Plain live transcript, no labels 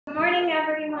morning,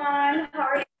 everyone. How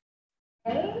are you?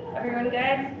 Hey, everyone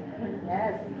good?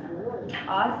 Yes.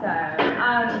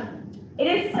 Awesome. It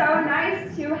is so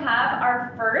nice to have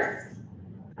our first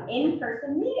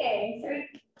in-person meeting.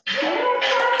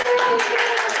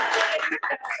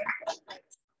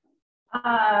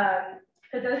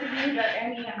 For those of you that know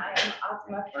me, I am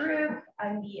Asma Farouk.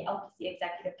 I'm the LPC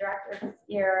Executive Director this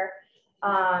year.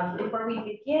 Before we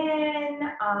begin,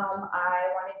 I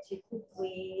wanted to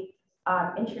quickly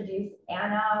introduce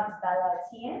Anna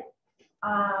Bellatian.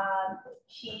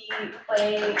 She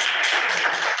played.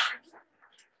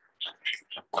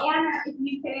 Anna, if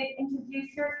you could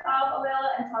introduce yourself a little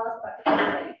and tell us about the game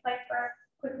that you played for us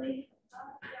quickly.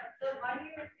 Yeah, so my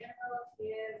name is Anna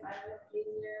Bellatian. I'm a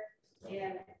senior,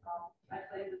 and I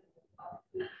played this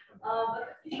obviously.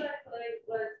 But the piece I played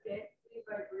was Fantasy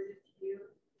by British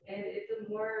Hugh, and it's a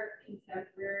more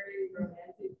contemporary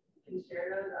romantic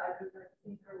concerto that I've been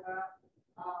practicing for a while.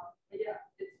 But yeah,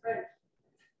 it's French.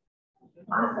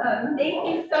 Awesome. Thank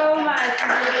you so much.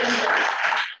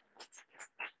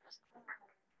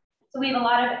 So we have a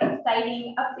lot of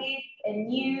exciting updates and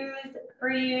news for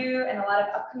you and a lot of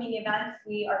upcoming events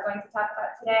we are going to talk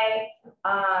about today.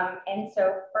 And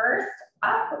so first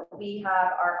up, we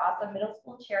have our awesome middle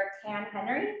school chair, Tan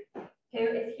Henry, who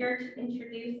is here to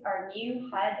introduce our new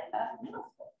head of middle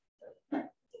school.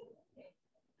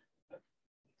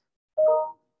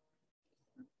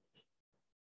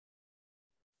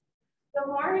 Good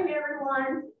morning,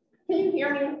 everyone. Can you hear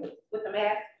me with the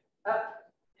mask up?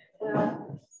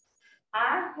 Well,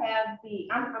 I'm Tan Henry.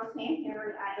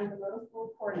 I am the middle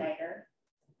school coordinator.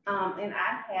 And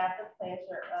I have the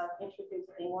pleasure of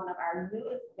introducing one of our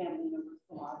newest family members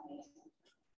to our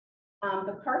family.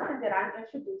 The person that I'm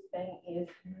introducing is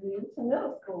new to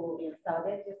middle school, and so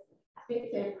that just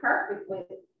fits in perfect with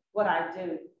what I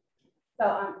do.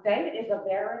 So David is a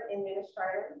veteran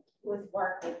administrator who has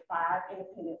worked at 5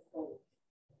 independent schools.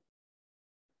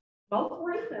 Most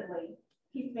recently,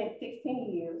 he spent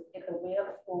 16 years at the Webb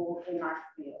School in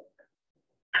Knoxville.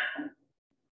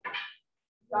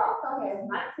 He also has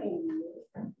 19 years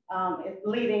as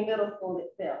leading middle school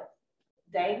itself.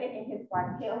 David and his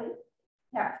wife Kelly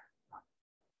have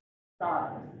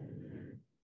daughters.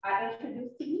 I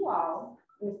introduce to you all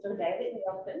Mr. David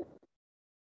Nelson,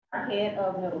 our head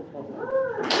of middle school.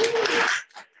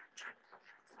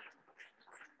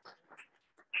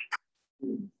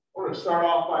 I want to start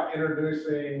off by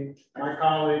introducing my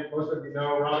colleague, most of you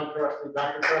know, Ron Trusty,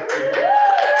 Dr. Trusty.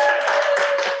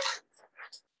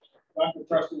 Dr.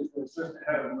 Trusty is the assistant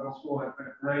head of the middle school and has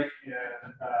been great in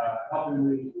helping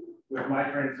me with my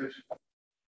transition.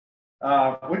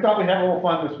 We thought we'd have a little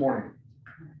fun this morning.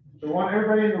 So I want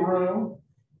everybody in the room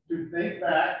to think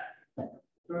back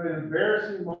to an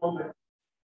embarrassing moment.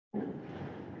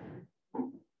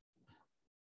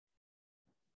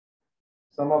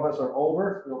 Some of us are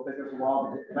older. It'll take us a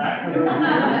while to get back to those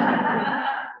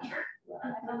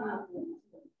years.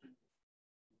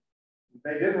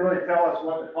 They didn't really tell us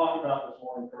what to talk about this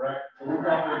morning, correct? So we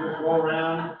thought we'd just go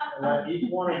around and let each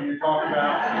one of you talk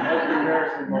about the most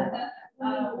embarrassing moment.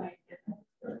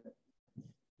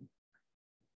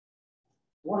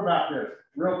 What about this?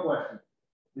 Real question.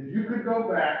 If you could go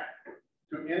back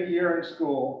to any year in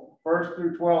school, 1st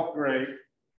through 12th grade,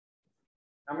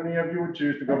 how many of you would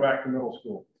choose to go back to middle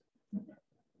school?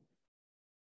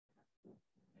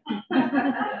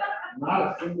 Not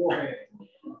a single hand.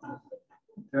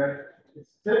 Okay.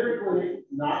 It's typically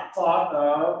not thought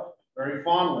of very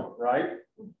fondly, right?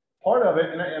 Part of it,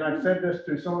 and I've said this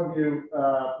to some of you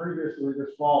previously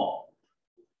this fall,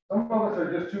 some of us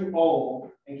are just too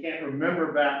old and can't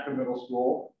remember back to middle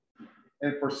school.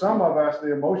 And for some of us,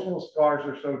 the emotional scars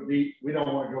are so deep, we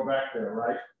don't want to go back there,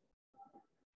 right?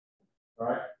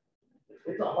 Right?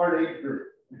 It's a hard age group.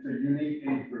 It's a unique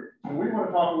age group. So we want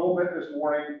to talk a little bit this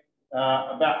morning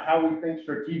about how we think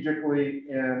strategically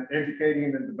in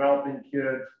educating and developing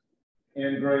kids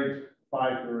in grades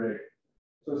 5 through 8.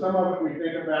 So some of it we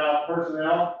think about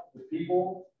personnel, the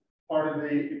people part of the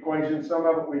equation. Some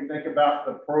of it we think about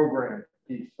the program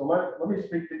piece. So let me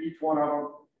speak to each one of them,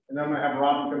 and then I'm going to have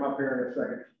Robin come up here in a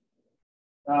second.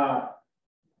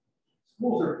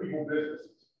 Schools are people businesses.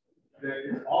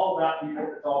 It's all about people.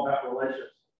 It's all about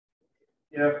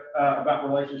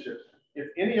relationships. If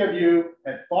any of you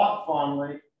had thought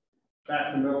fondly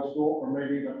back to middle school or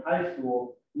maybe even high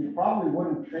school, you probably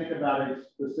wouldn't think about a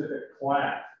specific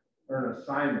class or an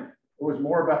assignment. It was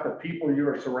more about the people you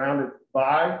were surrounded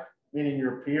by, meaning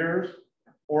your peers,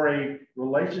 or a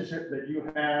relationship that you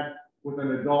had with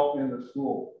an adult in the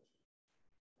school.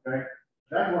 Okay,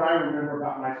 that's what I remember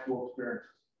about my school experiences.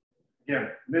 Again,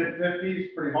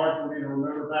 mid-50s, pretty hard for me to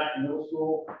remember back in middle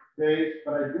school days,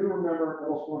 but I do remember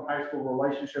middle school and high school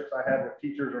relationships I had with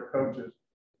teachers or coaches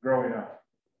growing up.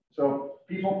 So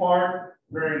people part,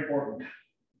 very important.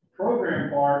 Program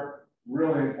part,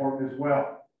 really important as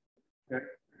well. Okay.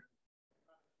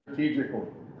 Strategically,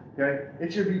 okay?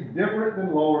 It should be different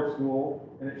than lower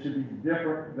school, and it should be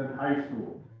different than high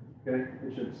school, okay?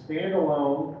 It should stand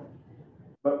alone,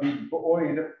 but be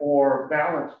buoyed or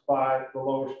balanced by the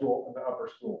lower school and the upper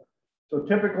school. So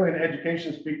typically in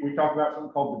education speak, we talk about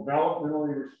something called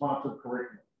developmentally responsive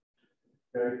curriculum.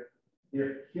 Okay,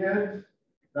 if kids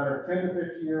that are 10 to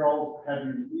 15-year-olds have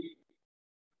unique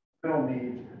mental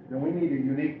needs, then we need a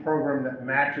unique program that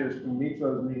matches and meets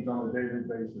those needs on a daily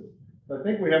basis. So I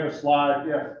think we have a slide,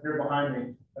 yes, here behind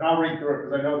me, and I'll read through it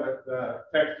because I know that the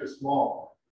text is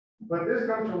small. But this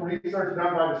comes from research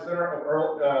done by the Center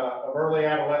of Early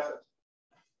Adolescence.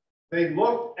 They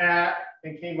looked at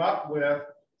and came up with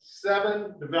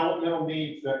 7 developmental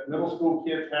needs that middle school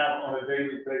kids have on a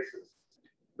daily basis.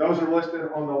 Those are listed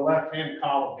on the left-hand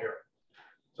column here.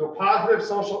 So positive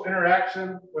social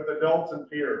interaction with adults and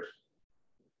peers.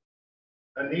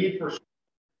 A need for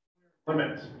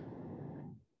limits.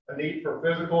 A need for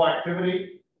physical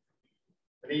activity.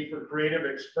 A need for creative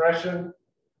expression.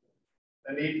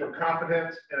 A need for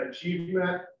competence and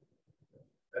achievement,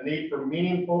 a need for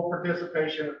meaningful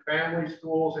participation in families,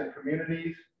 schools, and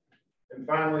communities, and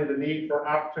finally, the need for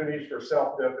opportunities for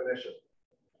self-definition.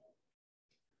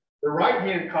 The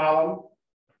right-hand column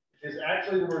is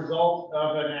actually the result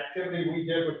of an activity we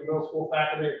did with the middle school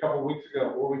faculty a couple of weeks ago,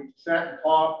 where we sat and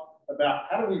talked about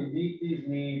how do we meet these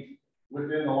needs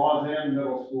within the Lausanne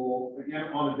Middle School,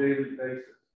 again, on a daily basis.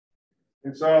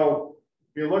 And so,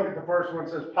 if you look at the first one, it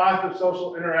says positive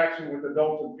social interaction with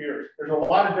adults and peers. There's a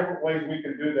lot of different ways we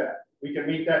can do that. We can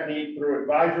meet that need through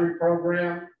advisory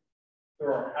program,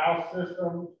 through our house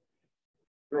system,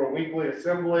 through a weekly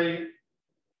assembly,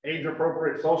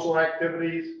 age-appropriate social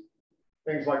activities,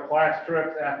 things like class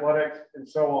trips, athletics, and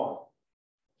so on.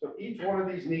 So each one of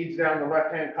these needs down the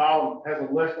left-hand column has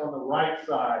a list on the right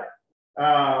side.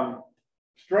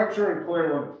 Structure and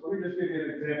clear limits. Let me just give you an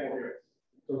example here.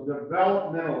 So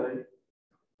developmentally,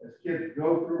 as kids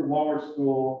go through lower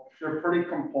school, they're pretty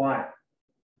compliant.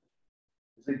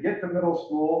 As they get to middle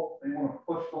school, they want to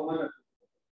push the limits.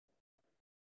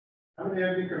 How many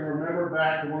of you can remember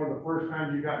back to one of the first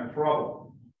times you got in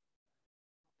trouble?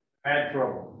 Had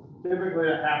trouble. Typically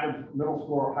that happens middle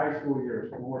school or high school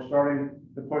years when we're starting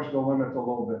to push the limits a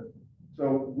little bit.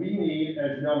 So we need,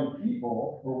 as young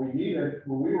people, or we needed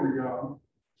when we were young,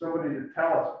 somebody to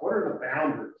tell us what are the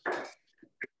boundaries.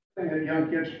 The thing that young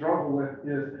kids struggle with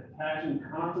is attaching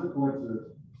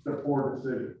consequences to poor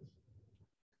decisions.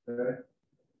 Okay.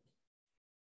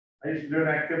 I used to do an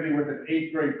activity with an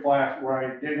 8th grade class where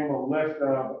I gave them a list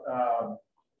of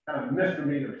kind of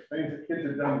misdemeanors, things that kids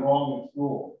had done wrong in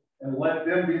school, and let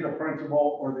them be the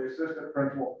principal or the assistant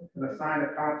principal and assign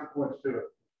a consequence to it.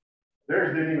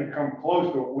 Theirs didn't even come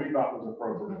close to what we thought was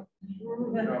appropriate.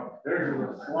 You know, theirs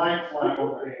was a slight slap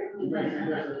on the hand. You may see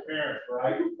this as parents,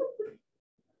 right?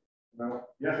 No,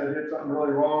 yes, I did something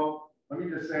really wrong. Let me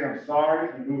just say I'm sorry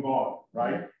and move on,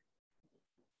 right?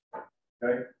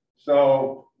 Okay,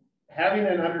 so having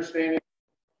an understanding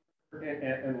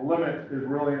and limits is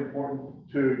really important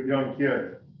to young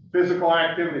kids. Physical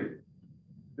activity.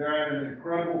 They're at an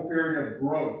incredible period of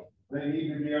growth. They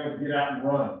need to be able to get out and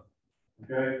run,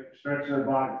 okay? Stretch their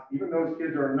bodies. Even those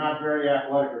kids who are not very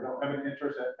athletic or don't have an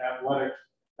interest in athletics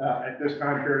at this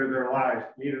time period of their lives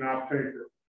need an opportunity for.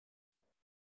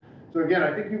 So again,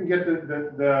 I think you can get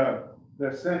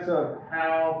the sense of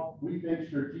how we think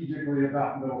strategically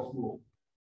about middle school.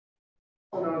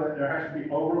 Also know that there has to be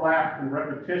overlap and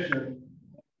repetition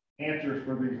answers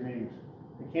for these needs.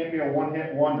 It can't be a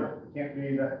one-hit wonder. It can't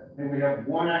be that, and we have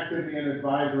one activity in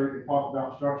advisory to talk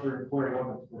about structure and clear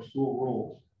limits for school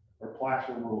rules or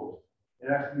classroom rules. It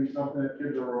has to be something that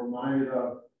kids are reminded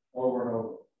of over and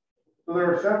over. So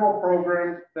there are several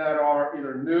programs that are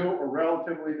either new or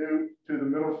relatively new to the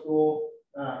middle school.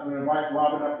 I'm going to invite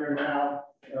Robin up here now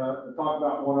to talk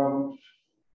about one of them.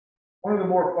 One of the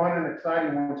more fun and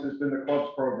exciting ones has been the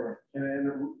clubs program. And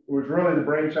it was really the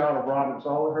brainchild of Robin. So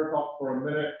I'll let her talk for a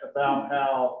minute about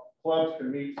how clubs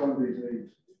can meet some of these needs.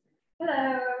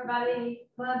 Hello, everybody.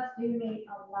 Clubs do meet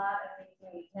a lot of these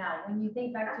needs. Now, when you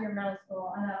think back to your middle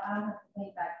school, I know I don't have to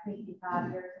think back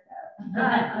 55 years ago.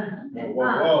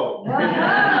 Whoa.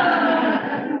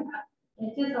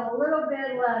 It's just a little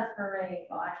bit less for me.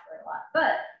 Well, actually a lot.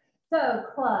 But, so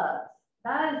clubs.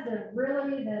 That is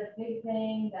really the big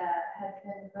thing that has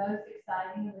been the most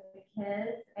exciting with the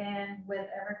kids and with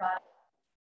everybody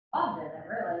involved in it,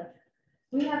 really.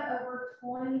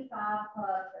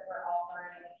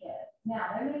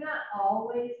 Now, they may not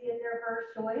always get their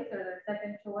first choice or their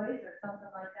second choice or something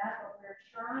like that, but we're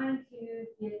trying to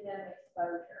give them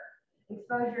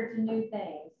exposure to new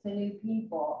things, to new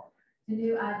people, to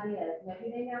new ideas. Maybe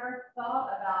they never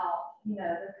thought about, you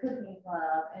know, the cooking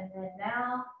club, and then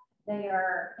now they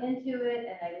are into it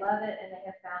and they love it and they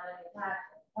have found a new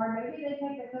passion. Or maybe they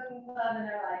take the cooking club and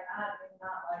they're like, I do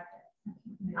not like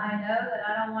it. I know that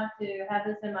I don't want to have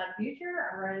this in my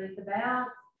future. I'm ready to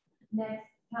bounce. Next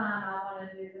time I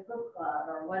want to do the book club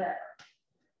or whatever.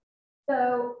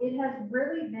 So it has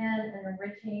really been an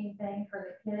enriching thing for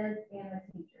the kids and the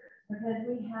teachers because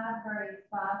we have grades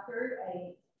 5 through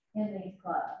 8 in these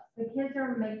clubs. The kids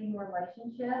are making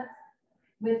relationships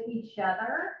with each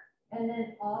other and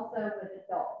then also with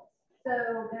adults. So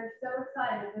they're so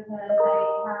excited because they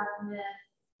have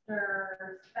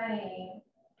Mr. Spain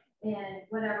in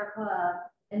whatever club,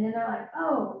 and then they're like,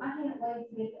 oh, I can't wait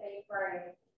to get to 8th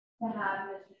grade to have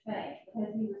Mr. Spain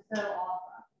because he was so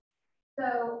awesome. So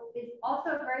it's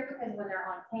also great because when they're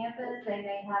on campus, they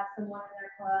may have someone in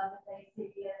their club that they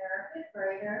see and they're a 5th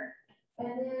grader, and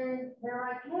then they're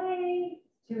like, hey,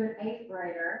 to an 8th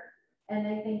grader, and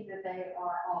they think that they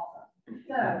are awesome.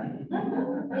 So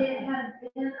it has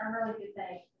been a really good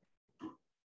thing.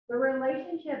 The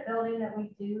relationship building that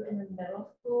we do in the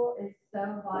middle school is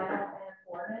so vital and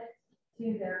important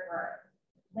to their growth.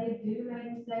 They do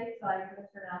make mistakes, like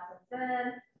Mr. Nelson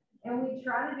said, and we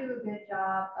try to do a good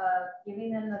job of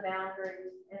giving them the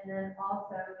boundaries and then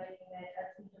also making it a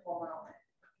teachable moment.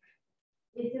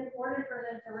 It's important for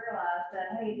them to realize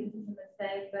that, hey, this is a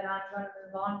mistake, but I'm going to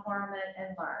move on from it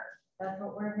and learn. That's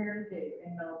what we're here to do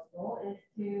in middle school, is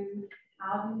to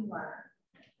how do you learn?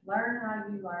 Learn how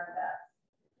you learn best.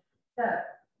 So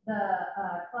the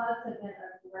clubs have been a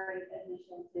great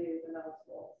addition to the middle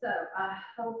school. So I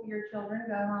hope your children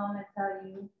go home and tell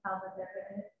you how that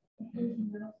they're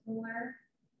doing middle schoolers.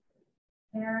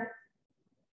 Parents,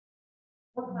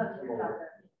 what clubs are you talking?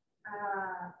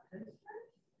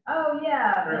 Oh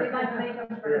yeah, we like to make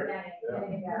them for the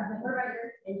game. Yeah. What about your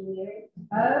engineering?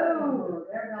 Oh,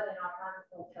 they're building all kinds of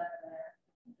cool stuff in there.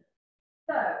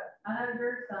 So I know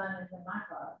your son is in my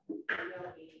club.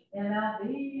 MLB.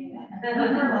 We're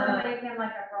going to make him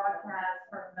like a broadcast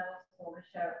from middle school to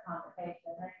show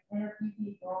convocation. They interview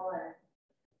people and,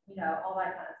 you know, all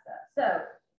that kind of stuff. So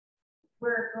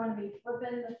we're going to be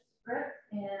flipping the script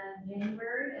in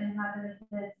January and having the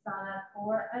kids sign up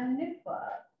for a new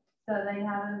club. So they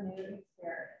have a new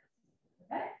experience.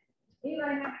 Okay?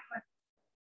 Anybody have a question?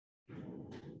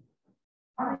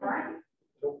 All right.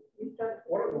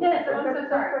 Yes, I'm so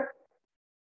sorry.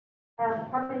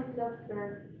 How many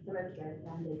semesters can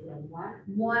they do?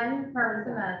 One per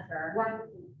semester. One.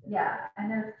 Yeah,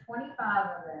 and there's 25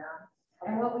 of them.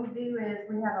 And what we do is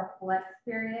we have a flex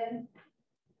period,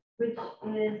 which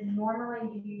is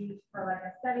normally used for like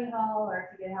a study hall or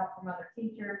to get help from other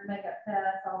teachers, make up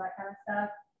tests, all that kind of stuff.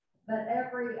 But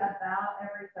about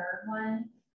every third one,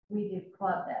 we do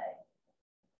club day.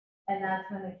 And that's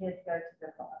when the kids go to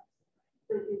the club.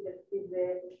 So is the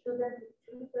student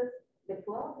chooses the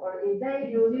club, or is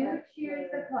They do choose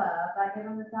the club. I give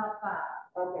them the top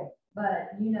 5. Okay.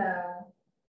 But, you know,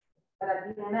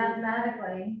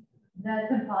 mathematically,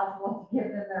 that's impossible to give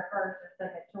them their first or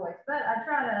second choice. But I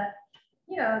try to,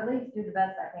 you know, at least do the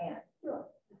best I can. Sure.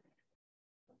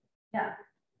 Yeah.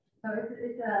 So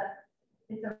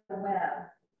it's a web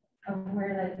of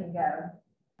where they can go.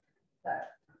 So,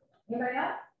 anybody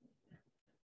else?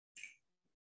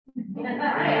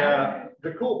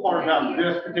 The cool part about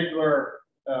this particular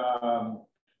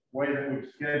way that we've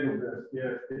scheduled this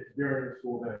is it's during the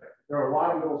school day. There are a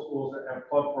lot of middle schools that have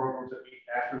club programs that meet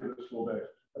after the school day.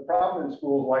 The problem in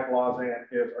schools like Lausanne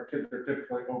is our kids are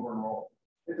typically over-enrolled.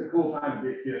 It's a cool time to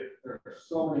be a kid. There are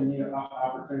so many neat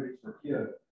opportunities for kids.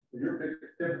 You're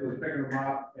typically picking them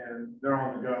up and they're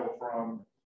on the go from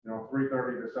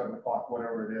 3:30 to 7 o'clock,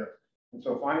 whatever it is. And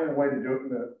so finding a way to do it in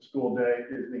the school day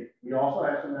is neat. We also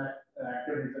have some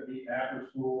activities that meet after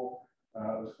school,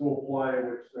 the school play,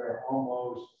 which there are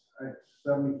almost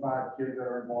 75 kids that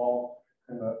are involved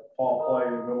in the fall play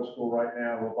in the middle school right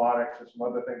now, robotics and some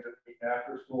other things that meet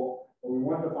after school. But we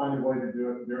wanted to find a way to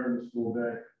do it during the school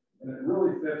day. And it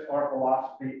really fits our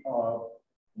philosophy of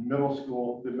the middle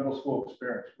school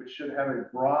experience, which should have a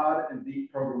broad and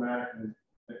deep programmatic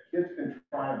that kids can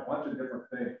try a bunch of different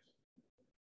things.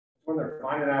 When they're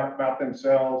finding out about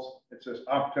themselves, it's just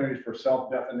opportunities for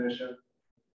self-definition.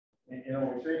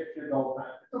 And, we say to kids all the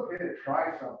time, it's okay to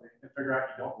try something and figure out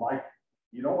you don't like it.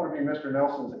 You don't want to be Mr.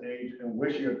 Nelson's age and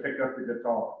wish you had picked up the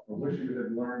guitar or wish you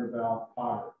had learned about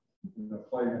pottery,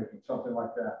 playmaking, something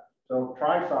like that. So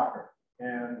try soccer.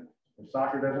 And If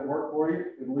soccer doesn't work for you,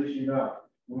 at least you know.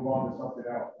 Move on to something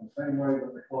else. And same way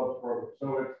with the clubs program.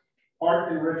 So it's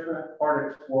part enrichment,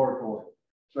 part exploratory.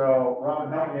 So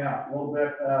Robin, help me out a little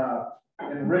bit.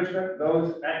 Enrichment,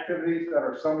 those activities that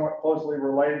are somewhat closely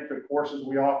related to courses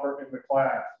we offer in the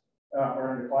class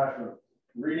or in the classroom.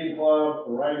 Reading club,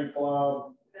 the writing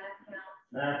club,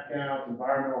 math counts,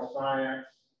 environmental science,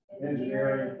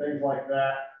 engineering, things like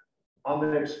that. On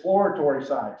the exploratory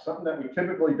side, something that we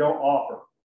typically don't offer,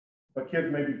 but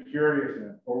kids may be curious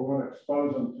in, or we want to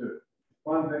expose them to.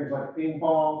 Fun things like ping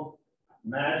pong,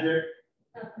 magic,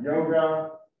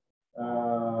 yoga,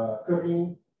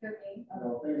 cooking,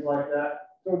 things like that.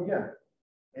 So again,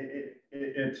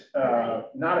 it's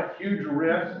not a huge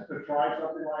risk to try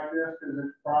something like this because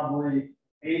it's probably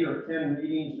 8 or 10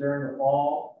 meetings during the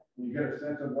fall. You get a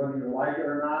sense of whether you like it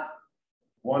or not.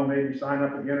 One, maybe sign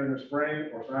up again in the spring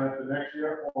or sign up the next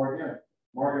year, or again,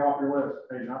 mark it off your list.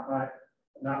 Hey, not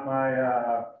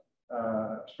my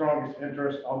strongest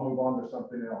interest. I'll move on to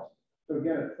something else. So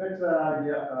again, it fits that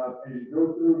idea of as you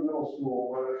go through middle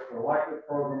school, whether it's an elective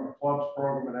program, a clubs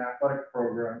program, an athletic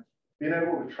program, being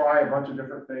able to try a bunch of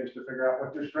different things to figure out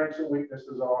what your strengths and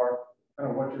weaknesses are, kind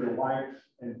of what your likes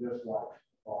and dislikes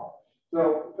are.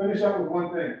 So finish up with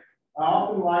one thing. I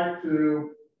often like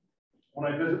to,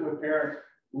 when I visit with parents,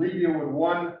 leave you with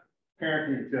one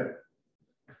parenting tip.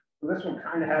 So this one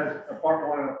kind of has a part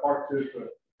 1 and a part 2 to it.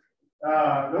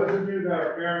 Those of you that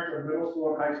are parents of middle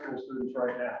school and high school students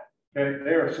right now, okay,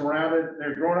 they are surrounded,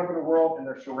 they're growing up in the world and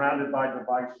they're surrounded by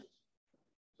devices.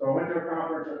 So I went to a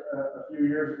conference a few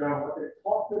years ago. What they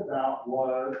talked about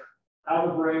was how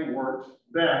the brain works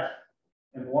best,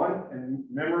 and 1, in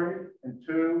memory, and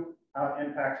 2, how it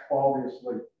impacts quality of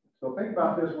sleep. So think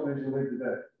about this one as you leave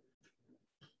today.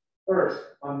 First,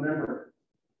 on memory.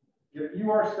 If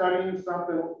you are studying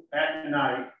something at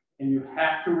night and you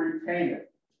have to retain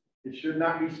it, it should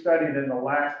not be studied in the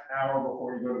last hour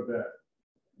before you go to bed.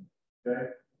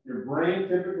 Okay? Your brain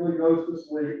typically goes to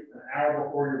sleep an hour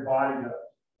before your body does.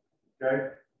 Okay?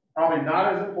 Probably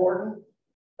not as important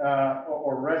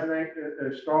or resonate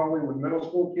as strongly with middle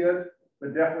school kids,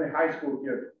 but definitely high school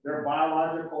kids. Their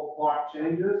biological clock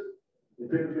changes. They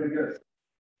typically get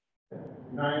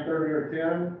 9:30 or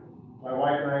 10. My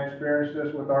wife and I experienced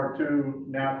this with our 2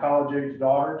 now college-age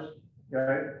daughters.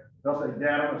 Okay, they'll say,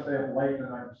 "Dad, I'm going to stay up late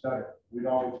tonight and study." We'd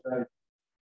always study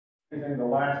anything the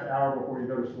last hour before you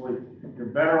go to sleep. You're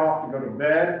better off to go to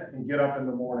bed and get up in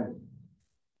the morning.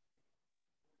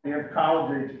 We have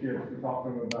college-age kids to talk to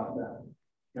them about that.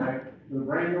 Okay, so the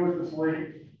brain goes to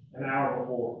sleep an hour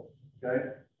before.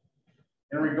 Okay,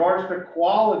 in regards to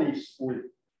quality sleep.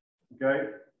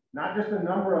 Okay, not just the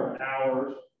number of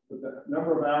hours, but the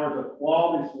number of hours of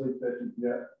quality sleep that you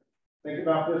get. Think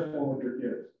about this one with your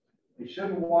kids. They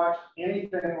shouldn't watch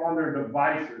anything on their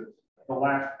devices the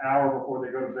last hour before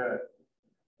they go to bed.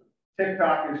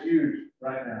 TikTok is huge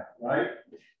right now, right?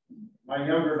 My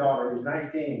younger daughter, who's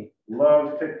 19,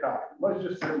 loves TikTok. Let's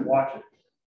just sit and watch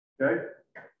it. Okay?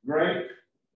 Great.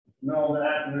 Middle of the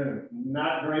afternoon.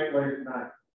 Not great late at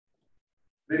night.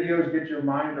 Videos get your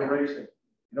mind racing.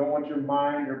 You don't want your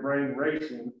mind, your brain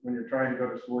racing when you're trying to go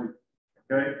to sleep.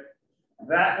 Okay?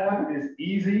 That one is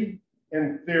easy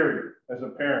in theory as a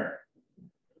parent.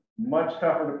 Much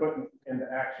tougher to put into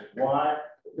action. Why?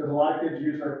 Because a lot of kids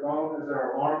use their phone as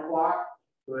their alarm clock,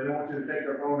 so they don't want you to take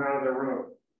their phone out of their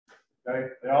room.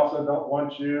 Okay? They also don't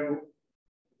want you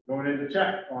going in to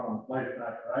check on them late at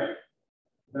night, right?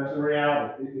 That's the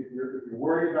reality. If you're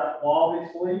worried about quality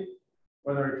sleep,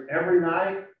 whether it's every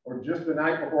night or just the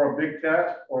night before a big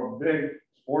test or a big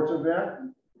sports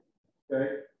event,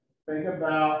 okay, think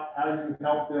about how you can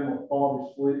help them with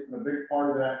quality sleep. And a big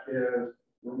part of that is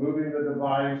removing the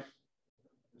device,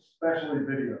 especially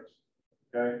videos,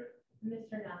 okay?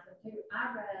 Mr. Nelson, too,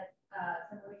 I read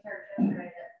some research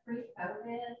yesterday that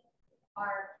pre-COVID,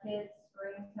 our kids'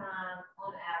 screen time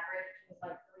on average was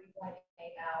like 3.8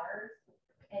 hours.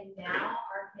 And now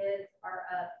our kids are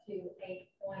up to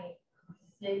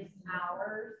 8.6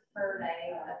 hours per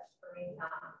day of screen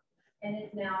time. And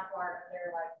it's now part of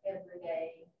their like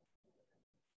everyday,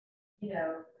 you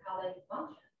know, how they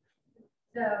function.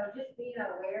 So just being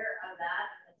aware of that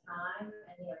and the time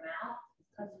and the amount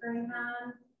of screen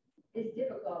time is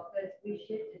difficult because we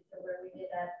shifted to where we did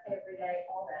that every day,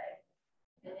 all day.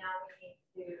 And now we need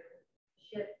to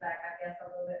shift back, I guess,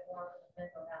 a little bit more to the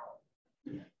mental health.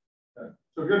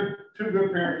 So two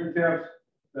good parenting tips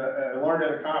that I learned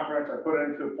at a conference. I put it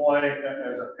into play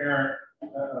as a parent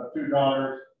of 2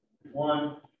 daughters.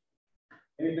 1,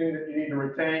 anything that you need to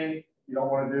retain, you don't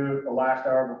want to do the last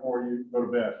hour before you go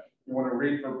to bed. You want to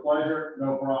read for pleasure,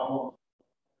 no problem.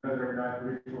 Every night,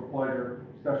 it's a pleasure,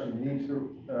 especially needs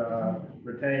to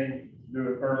retain, do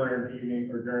it earlier in the evening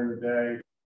or during the day.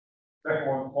 Second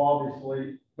one, quality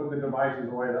sleep, put the devices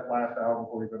away that last hour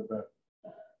before you go to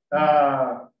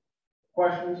bed.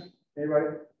 Questions,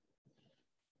 anybody?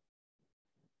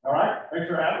 All right, thanks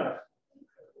for having us.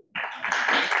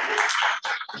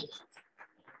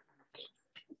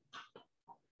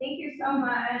 Thank you so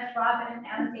much, Robin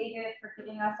and David, for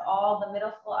giving us all the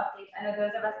middle school updates. I know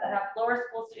those of us that have lower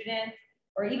school students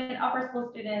or even upper school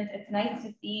students, it's nice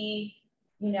to see,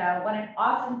 you know, what an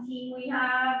awesome team we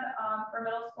have for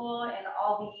middle school and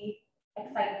all the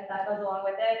excitement that goes along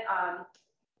with it.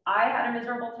 I had a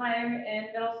miserable time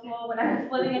in middle school when I was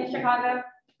living in Chicago.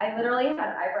 I literally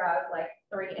had eyebrows like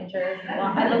 3 inches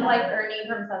long. I looked like Ernie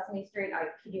from Sesame Street. I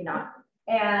kid you not.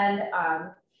 And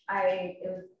I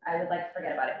would like to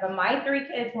forget about it. But my 3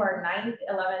 kids who are 9th,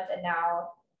 11th, and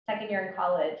now 2nd year in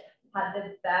college had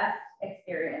the best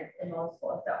experience in middle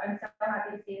school. So I'm so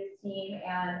happy to see this team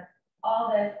and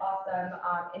all this awesome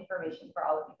information for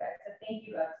all of you guys. So thank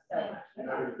you so much.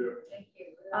 Thank you.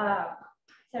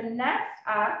 So next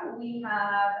up, we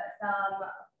have some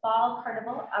fall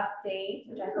carnival updates,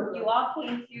 which I hope you all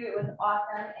came to. It was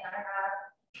awesome. And I have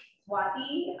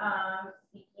Swati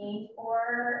speaking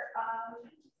for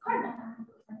carnival.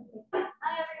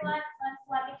 Hi everyone, I'm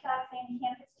Swati Coxon,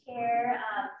 campus chair.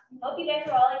 Hope you guys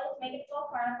are all able to make it to a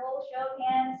carnival. Show of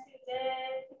hands, who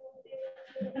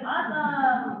did?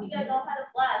 Awesome. Hope you guys all had a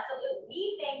blast. So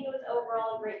we think it was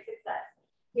overall a great success.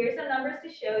 Here's some numbers to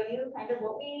show you kind of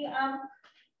what we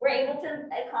were able to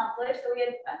accomplish. So we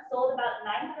had sold about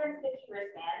 950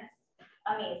 wristbands.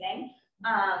 Amazing.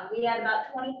 We had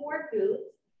about 24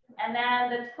 booths. And then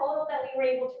the total that we were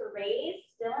able to raise,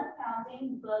 still in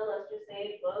counting, but let's just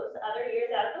say it blows other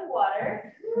years out of the water.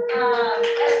 And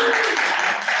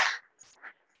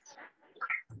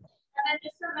then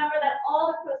just remember that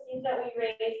all the proceeds that we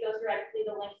raise goes directly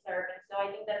to Link Serve. And so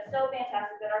I think that's so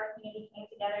fantastic that our community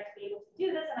came together to be able to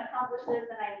do this and accomplish this.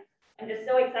 And I'm just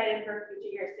so excited for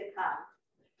future years to come.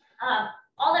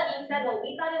 All that being said, well,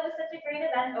 we thought it was such a great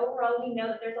event. Overall, we know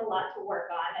that there's a lot to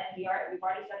work on, and we've already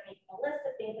started making a list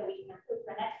of things that we can improve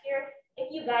for next year.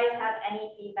 If you guys have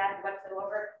any feedback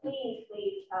whatsoever, please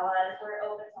tell us. We're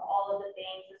open to all of the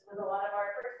things. This was a lot of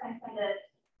our first time kind of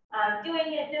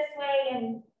doing it this way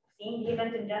and seeing the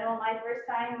event in general, my first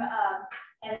time.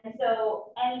 And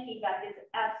so any feedback is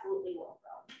absolutely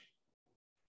welcome.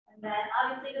 And then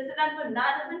obviously this event would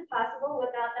not have been possible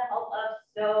without the help of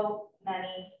so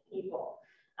many people.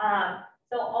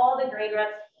 So all the grade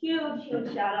reps, huge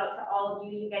shout out to all of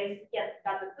you. You guys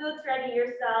got the booths ready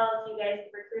yourselves. You guys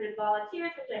recruited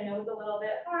volunteers, which I know is a little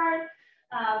bit hard,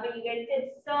 but you guys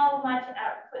did so much,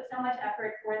 put so much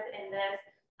effort forth in this.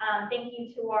 Thank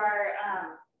you to our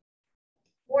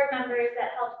board members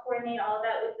that helped coordinate all of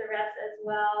that with the reps as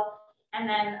well. And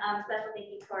then special thank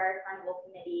you to our carnival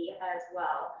committee as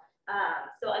well.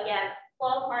 So again,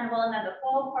 fall carnival and then the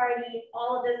fall party,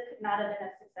 all of this could not have been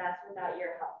a success without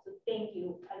your help. So thank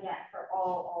you again for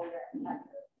all your efforts.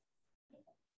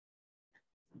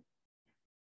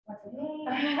 What's the name?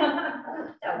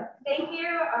 So thank you,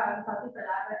 Sophie, for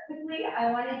that. But quickly,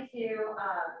 I wanted to,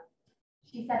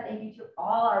 she said thank you to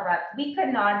all our reps. We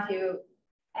could not do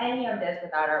any of this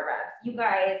without our reps. You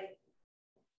guys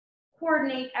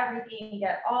coordinate everything, you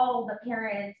get all the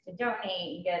parents to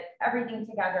donate, you get everything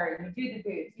together, you do the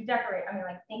booths, you decorate. I mean,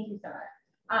 like, thank you so much.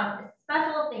 A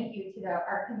special thank you to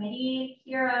our committee,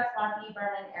 Kira, Swati,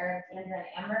 Brennan, Eric, Sandra, and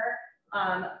Amber.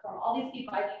 From all these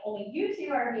people, I think only you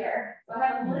 2 are here. So I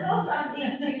have a little something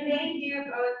to thank you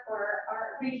both for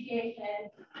our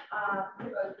appreciation to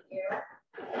both of you.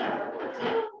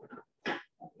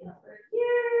 For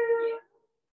you.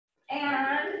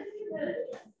 And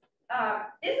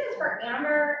this is for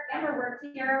Amber. Amber works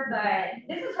here, but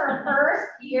this is her first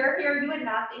year here. You would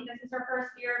not think this is her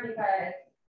first year because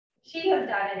she has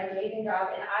done an amazing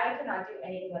job, and I could not do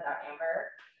anything without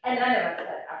Amber. And none of us did,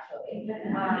 actually.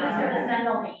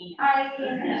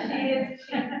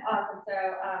 She's awesome. So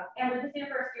Amber, this is your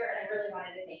first year, and I really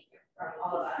wanted to thank you from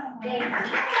all of us. Thank you.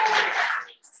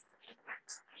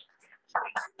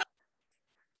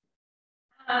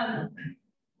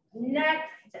 Next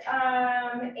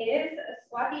is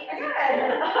Swati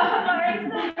again.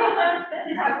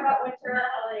 To talk about winter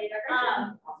holiday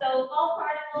decorations. So fall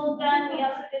carnival done. We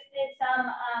also just did some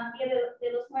Dia de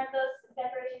los Muertos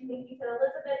decorations. Thank you to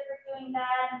Elizabeth for doing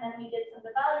that. And then we did some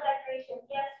Diwali decorations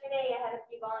yesterday. I had a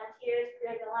few volunteers,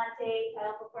 Priya Galante,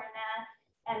 Kyle Pocorna,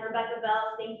 and Rebecca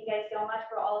Bells. Thank you guys so much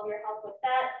for all of your help with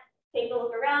that. Take a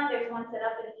look around. There's one set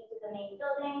up in each of the main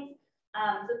buildings.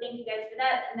 So thank you guys for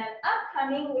that. And then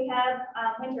upcoming, we have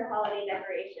winter holiday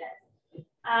decorations.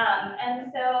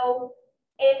 And so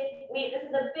this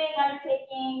is a big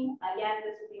undertaking. Again,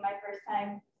 this will be my first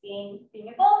time being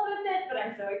involved with it, but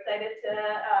I'm so excited to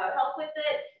help with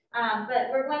it. But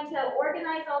we're going to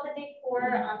organize all the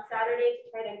decor on Saturday to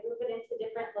try to group it into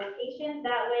different locations.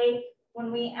 That way, when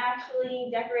we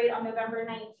actually decorate on November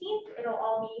 19th, it'll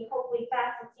all be hopefully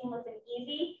fast and seamless and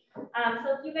easy.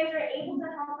 So if you guys are able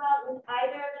to help out with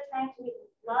either of the times, we'd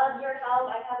love your help.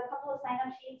 I have a couple of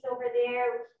sign-up sheets over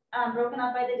there, broken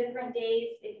up by the different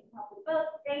days. If you can help with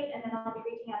both, great. And then I'll be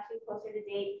reaching out to you closer to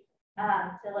date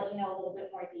to let you know a little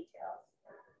bit more details.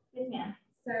 Yes, ma'am.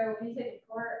 So when you say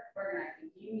decor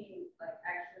organizing, do you mean like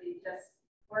actually just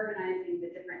organizing the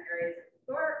different areas of the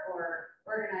store, or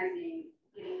organizing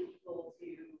getting people to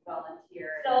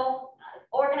volunteer? So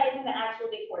organizing the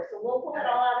actual decor. So we'll pull it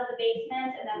all out of the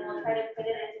basement, and then we'll try to put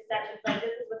it into sections. Like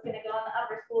this is what's going to go in the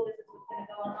upper school. This is what's going to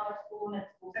go in lower school, middle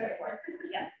school, so forth.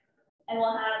 Yeah. And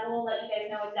we'll let you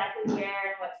guys know exactly where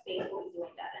and what space we'll be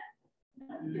doing that in.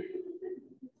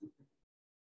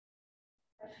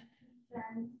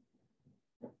 Questions?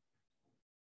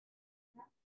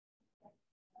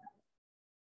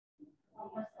 I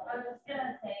was just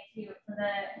gonna say too, for the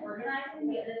organizing,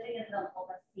 the other thing is it'll help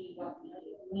us see what we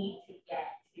need to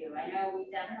get to. I know we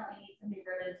definitely need some new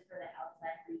ribbons for the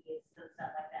outside reads and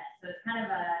stuff like that. So it's kind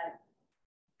of a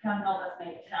come help us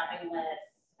make a shopping list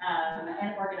and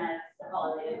organize the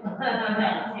holiday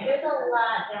event too. There's a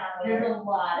lot down there. There's a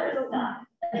lot of stuff.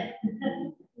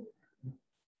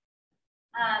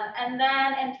 And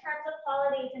then in terms of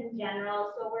holidays in general,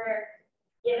 so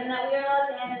given that we are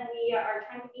Lausanne and we are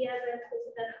trying to be as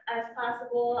inclusive as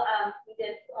possible, we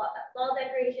did fall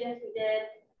decorations, we did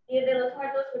Dia de los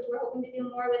Muertos, which we're hoping to do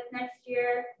more with next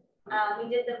year. We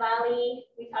did the Valley,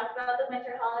 we talked about the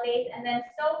winter holidays, and then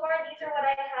so far these are what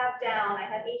I have down. I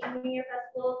have Asian New Year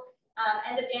Festival,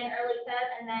 end of Jan, early Feb,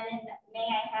 and then in May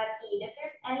I have Eid. If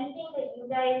there's anything that you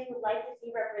guys would like to see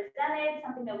represented,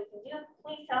 something that we can do,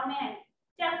 please tell me. I'm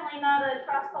definitely not a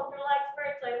cross-cultural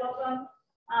expert, so I welcome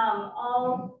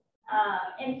all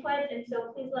input, and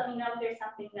so please let me know if there's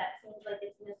something that seems like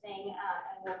it's missing,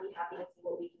 and we'll be happy to see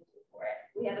what we can do for it.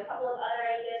 We have a couple of other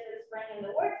ideas for the spring in the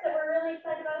works that we're really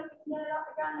excited about if we can get it off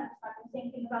the ground. I'm just not going to say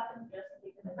anything about them just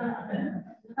because it's not there.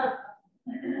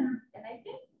 And I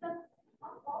think that's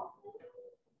all.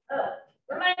 Oh,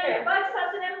 reminder, box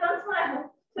toss and everyone smile.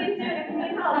 Please do it if you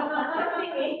need help. Don't see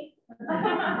me.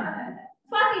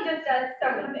 Swati just does so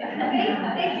many things.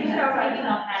 Thank you so much.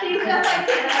 She's just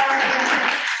like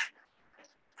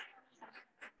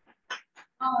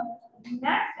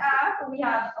next up, we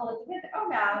have Elizabeth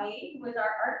O'Malley, who is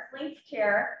our Arts Links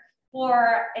chair,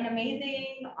 for an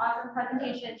amazing, awesome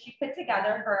presentation she put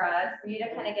together for us, for you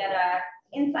to kind of get a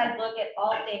inside look at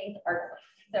all things Arts Links.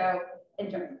 So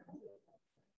enjoy.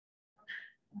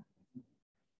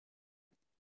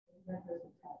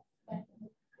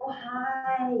 Oh,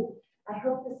 hi. I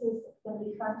hope this is going to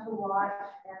be fun to watch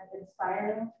and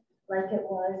inspiring, like it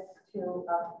was to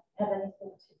have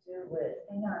anything to do with,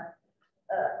 hang on.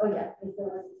 Oh yeah, because there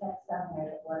was text down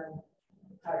there that wasn't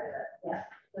part of it. Yeah,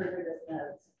 those are just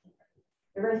notes.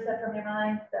 Erase that from your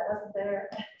mind, that wasn't there.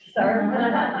 Sorry.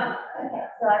 Okay,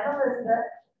 so I'm Elizabeth,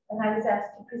 and I was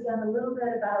asked to present a little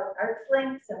bit about Arts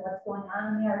Links and what's going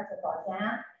on in the arts at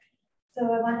Lausanne. So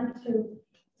I wanted to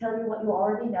tell you what you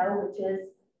already know, which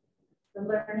is the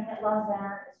learning at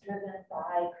Lausanne is driven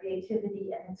by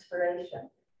creativity and inspiration.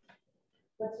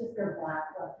 Let's just go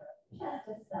back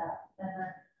just a sec, and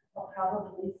then I'll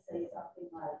probably say something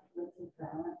like let's be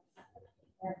balance,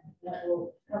 and that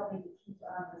will help me to keep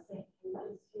on the same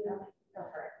page here. Go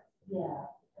for it. Yeah.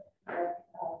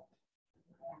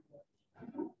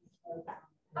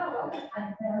 Oh, I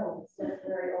know, it's just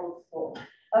very old school.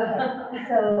 Okay,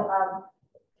 so,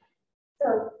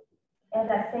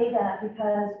 and I say that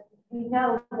because we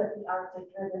know that the arts are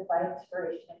driven by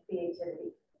inspiration and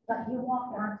creativity, but you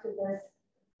walk onto this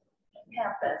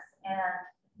campus and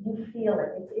you feel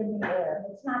it, it's in the air.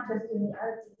 It's not just in the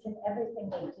arts, it's in everything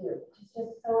they do, which is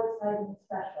just so exciting and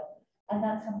special. And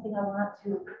that's something I want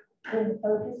to bring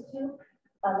focus to.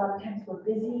 A lot of times we're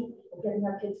busy, we're getting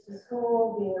our kids to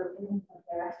school, we're doing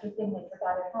their extra thing they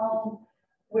forgot at home.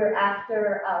 We're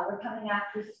coming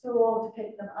after school to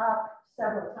pick them up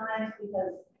several times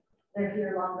because they're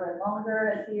here longer and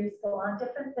longer as the years go on,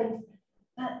 different things.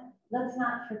 But let's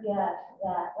not forget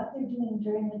that what they're doing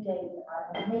during the day, they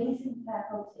are amazing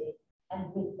faculty,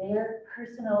 and with their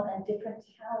personal and different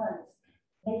talents,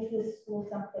 makes this school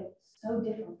something so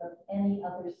different from any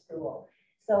other school.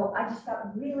 So I just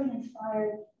got really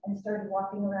inspired and started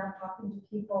walking around talking to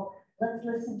people let's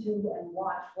listen to and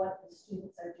watch what the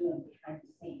students are doing behind the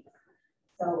scenes.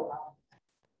 So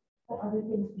other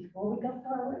things before we go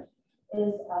forward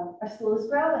is our school is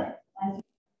growing, and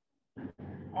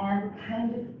we're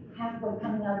kind of halfway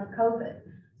coming out of COVID.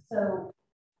 So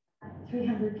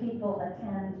 300 people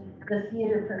attend the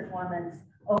theater performance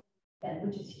over the weekend,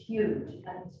 which is huge.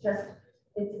 And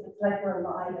it's like we're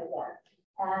alive again.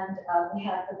 And we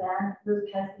have the band group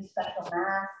has these special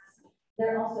masks.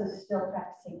 They're also still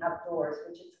practicing outdoors,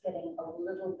 which is getting a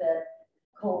little bit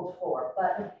cold for.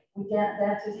 But we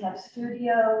dancers have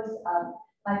studios.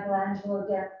 Michelangelo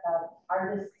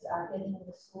artists are getting in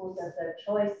the schools as their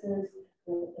choices,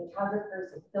 with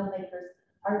photographers and filmmakers,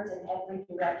 arts in every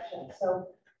direction. So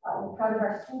we're proud of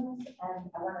our students, and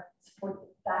I want to support the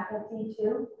faculty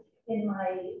too in my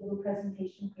little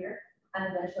presentation here.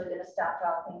 I'm eventually going to stop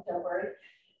talking, don't worry.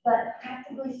 But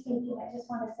practically speaking, I just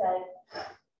want to say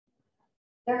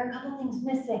there are a couple things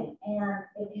missing, and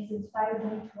it has inspired me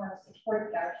to want to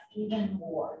support the arts even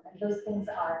more. And those things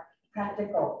are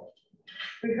practical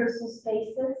rehearsal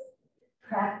spaces,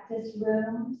 practice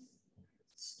rooms,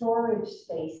 storage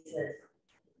spaces,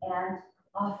 and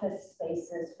office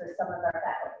spaces for some of our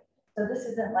faculty. So this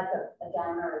isn't like a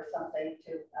downer or something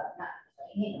to not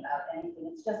complaining about anything.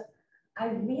 It's just, I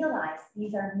realize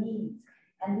these are needs,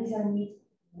 and these are needs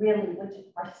really which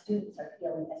our students are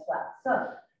feeling as well.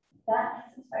 So that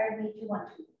has inspired me to want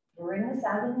to bring this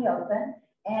out in the open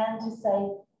and to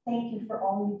say thank you for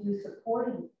all you do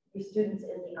supporting your students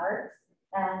in the arts.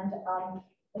 And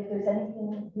if there's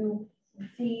anything you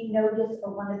see, notice,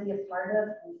 or want to be a part of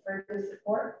and further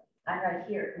support, I'm right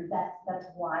here. And that's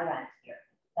why I'm here.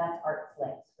 That's Arts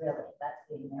Links, really. That's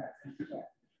being there at the chair.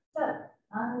 So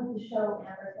on with the show,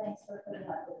 Amber. Thanks for putting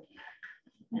up with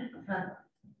me.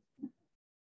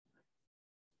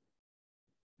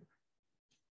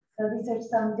 So these are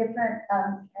some different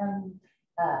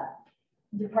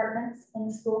departments in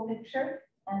the school picture,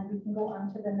 and we can go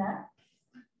on to the next.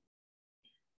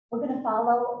 We're going to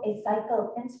follow a cycle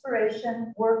of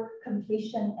inspiration, work,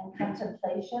 completion, and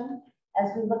contemplation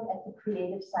as we look at the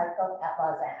creative cycle at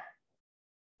Lausanne.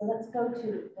 So let's go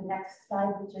to the next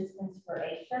slide, which is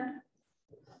inspiration.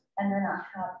 And then I'll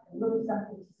have a little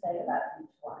something to say about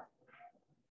each one.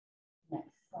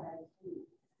 Next slide, please.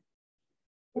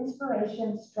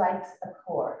 Inspiration strikes a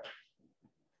chord.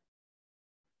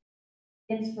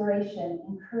 Inspiration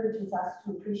encourages us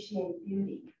to appreciate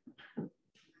beauty,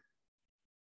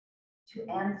 to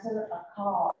answer a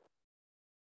call,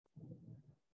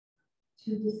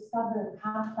 to discover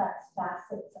complex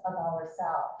facets of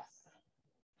ourselves,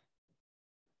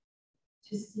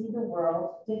 to see the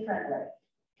world differently.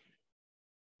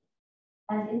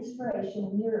 And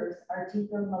inspiration mirrors our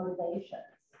deeper motivations.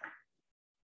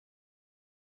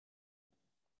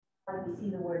 We see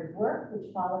the word work,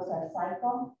 which follows our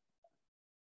cycle,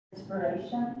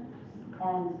 inspiration,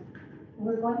 and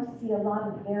we're going to see a lot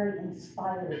of very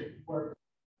inspired work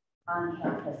on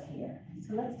campus here.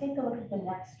 So let's take a look at the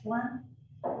next one.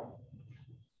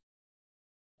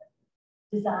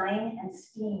 Design and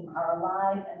STEAM are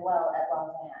alive and well at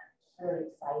Lausanne. It's really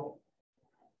exciting.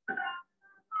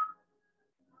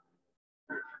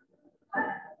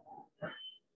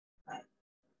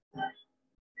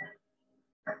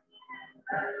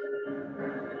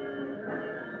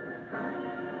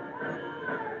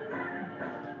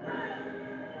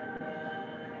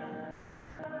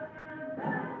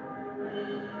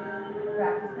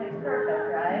 Practice makes perfect,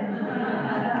 right?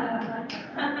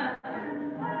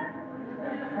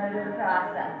 Part of the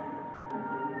process.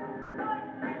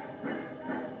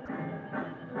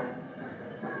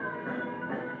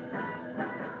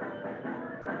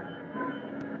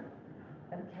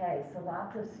 Okay, so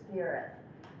lots of spirit.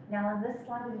 Now on this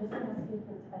slide, I'm just going to speak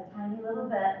a tiny little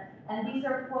bit. And these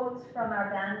are quotes from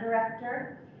our band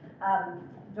director,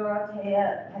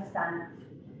 Dorothea Castagne.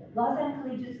 Lausanne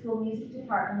Collegiate School Music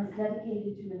Department is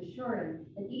dedicated to ensuring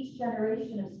that each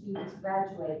generation of students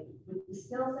graduate with the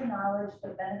skills and knowledge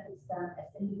that benefits them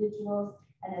as individuals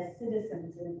and as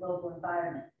citizens in a global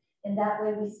environment. In that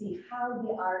way, we see how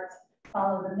the arts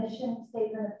follow the mission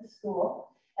statement of the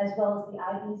school, as well as the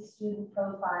IB student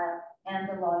profile and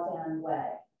the Lausanne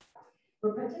way.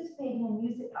 We're participating in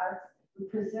music arts. We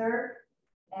preserve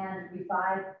and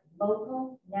revive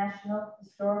local, national,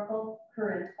 historical,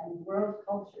 current, and world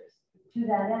cultures. To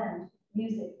that end,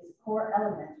 music is a core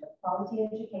element of quality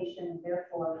education, and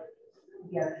therefore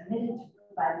we are committed to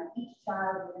providing each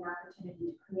child with an opportunity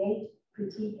to create,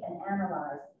 critique, and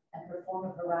analyze, and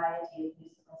perform a variety of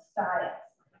musical styles.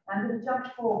 I'm going to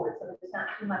jump forward so that there's not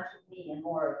too much of me and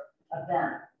more of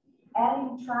them.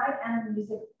 Adding tribe and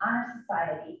music honor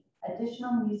society Our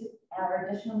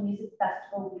additional music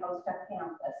festival we host on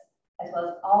campus, as well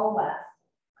as all West,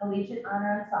 collegiate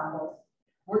honor ensembles,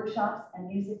 workshops and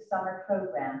music summer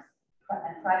programs,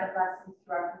 and private lessons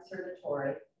through our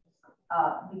conservatory.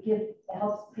 It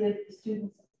helps give the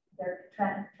students their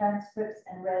transcripts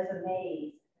and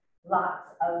resumes lots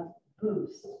of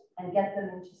boost and get them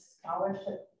into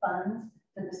scholarship funds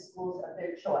for the schools of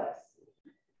their choice.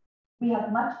 We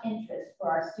have much interest for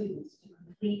our students to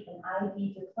complete an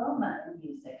IB diploma in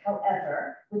music.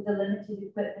 However, with the limited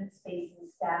equipment, space, and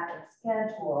staff and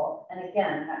schedule, and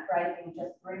again, not writing,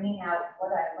 just bringing out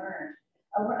what I learned,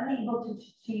 we're unable to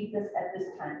achieve this at this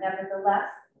time. Nevertheless,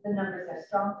 the numbers are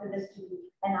strong for this to be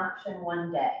an option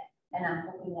one day, and I'm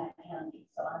hoping that can be.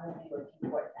 So I'm going to be working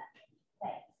toward that.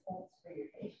 Thanks. Thanks for your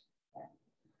patience.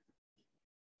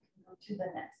 Go to the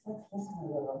next. Let's listen a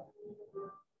little.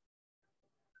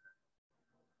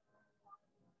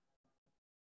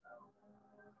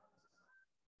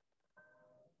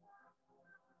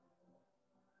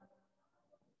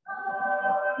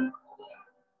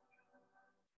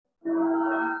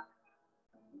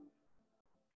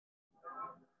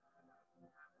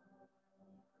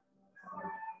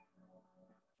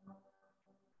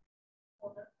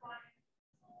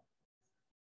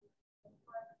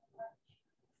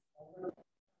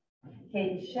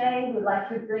 Katie Shea would like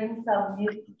to bring some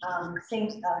music,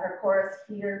 sing her chorus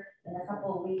here in a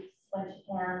couple of weeks when she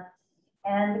can.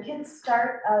 And the kids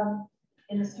start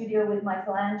in the studio with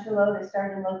Michelangelo. They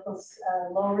start in local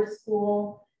lower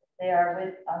school. They are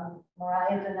with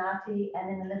Mariah Donati, and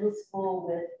in the middle school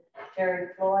with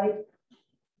Jerry Floyd.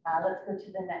 Let's go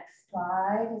to the next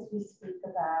slide as we speak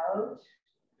about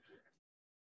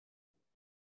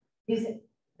music.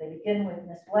 They begin with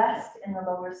Miss West in the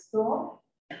lower school.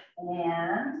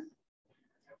 And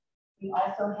we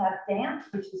also have dance,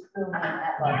 which is booming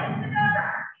at Logan.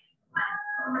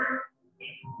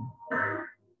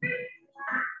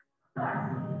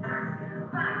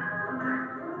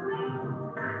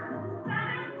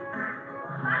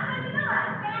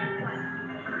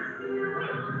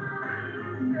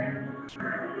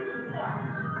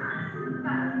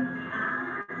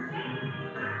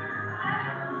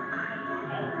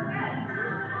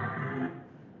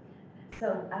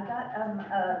 So I got,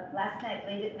 last night,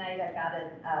 late at night, I got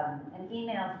an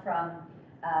email from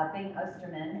Bing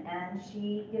Osterman, and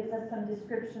she gives us some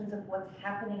descriptions of what's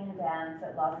happening in dance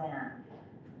at Lausanne.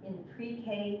 In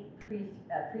pre-K,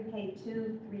 pre-K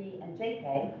 2, 3, and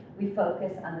JK, we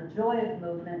focus on the joy of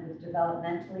movement with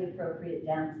developmentally appropriate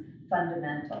dance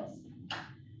fundamentals.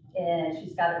 And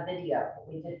she's got a video.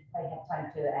 I have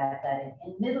time to add that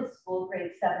in. In middle school,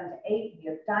 grades 7 to 8, we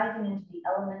are diving into the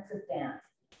elements of dance.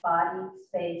 Body,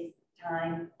 space,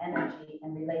 time, energy,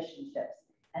 and relationships,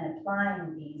 and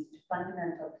applying these to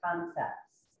fundamental concepts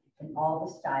in all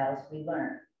the styles we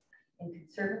learn. In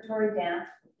conservatory dance,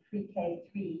 pre-K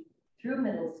 3 through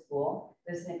middle school,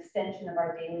 there's an extension of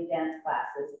our daily dance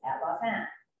classes at Lausanne.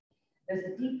 There's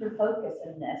a deeper focus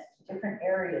in this to different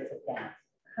areas of dance.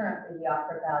 Currently, we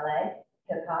offer ballet,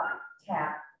 hip hop,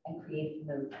 tap, and creative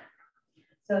movement.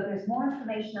 So there's more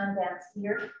information on dance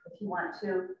here if you want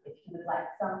to. If you would like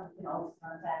some, you can always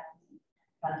contact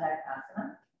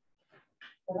Asana.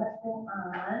 So let's go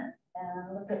on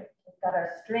and look at, we've got our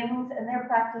strings, and they're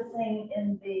practicing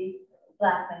in the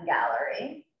Blackman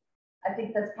Gallery. I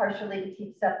think that's partially to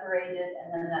keep separated,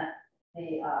 and then that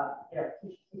keep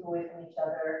away from each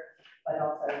other, but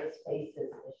also the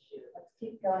spaces issue. Let's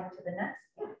keep going to the next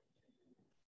one.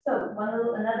 So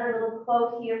another little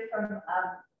quote here from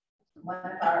one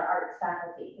of our arts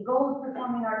faculty. The goal of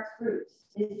performing arts groups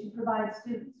is to provide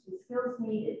students with skills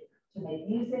needed to make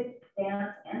music,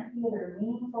 dance, and theater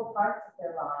meaningful parts of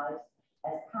their lives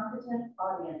as competent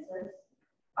audiences,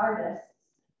 artists,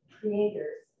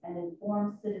 creators, and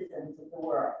informed citizens of the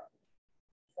world.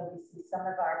 So we see some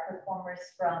of our performers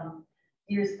from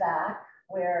years back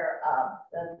where,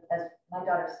 as my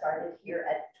daughter started here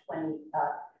at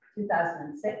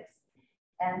 2006,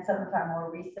 and some of our more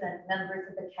recent members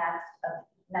of the cast of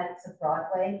Knights of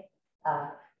Broadway,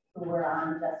 who were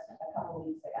on just a couple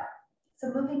weeks ago.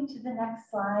 So moving to the next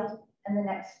slide and the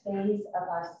next phase of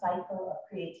our cycle of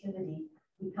creativity,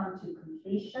 we come to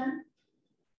completion.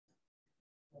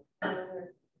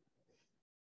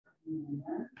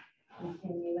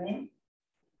 Continuing.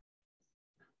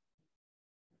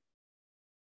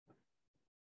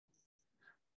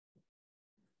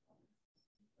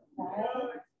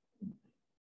 Okay.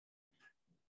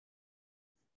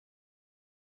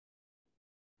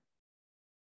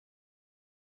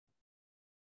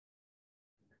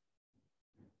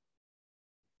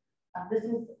 This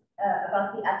is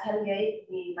about the Atelier,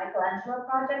 the Michelangelo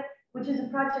project, which is a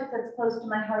project that's close to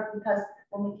my heart because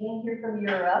when we came here from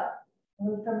Europe,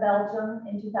 moved from Belgium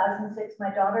in 2006, my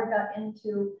daughter got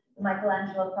into the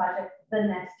Michelangelo project the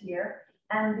next year.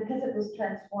 And because it was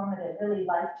transformative, really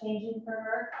life-changing for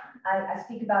her, I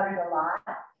speak about it a lot.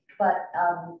 But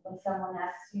when someone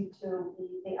asks you to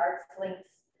be the Arts Links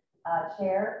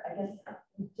chair, I guess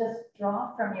you just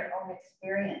draw from your own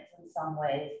experience in some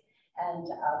ways. And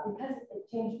because it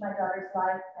changed my daughter's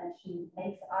life, and she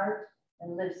makes art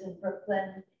and lives in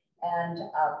Brooklyn and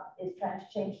is trying to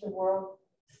change the world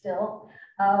still,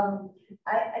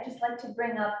 I just like to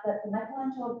bring up that the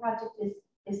Michelangelo project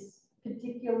is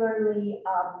particularly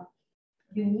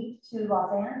unique to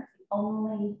Lausanne.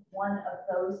 Only one of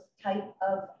those type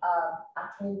of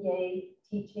atelier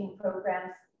teaching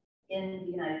programs in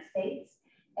the United States.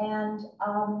 And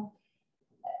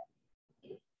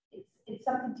it's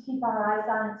something to keep our eyes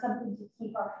on, something to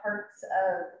keep our hearts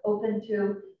open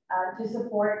to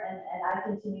support, and I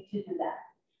continue to do that.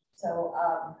 So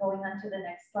going on to the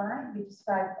next slide, we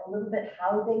described a little bit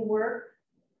how they work,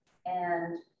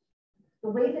 and the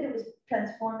way that it was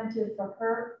transformative for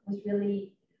her was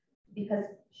really because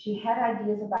she had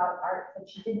ideas about art, but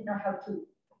she didn't know how to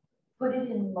put it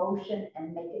in motion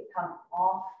and make it come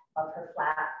off of her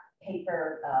flat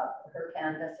paper, her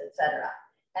canvas, etc.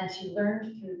 And she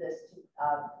learned through this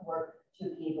work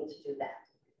to be able to do that.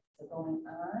 So going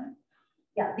on.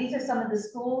 Yeah, these are some of the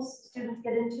schools students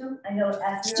get into. I know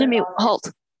at Jimmy,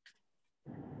 halt.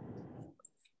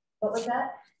 What was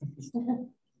that?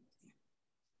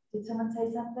 Did someone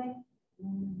say something?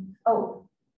 Oh,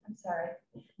 I'm sorry.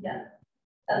 Yeah.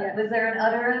 Was there an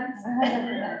utterance?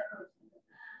 I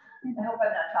hope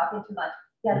I'm not talking too much.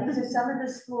 Yeah, these are some of the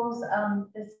schools,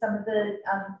 some of the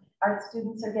art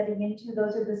students are getting into.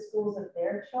 Those are the schools of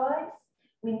their choice.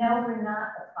 We know we're not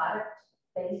a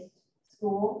product-based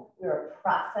school. We're a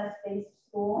process-based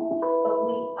school, but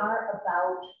we are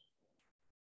about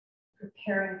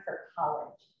preparing for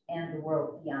college and the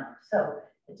world beyond. So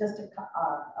just a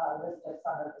list of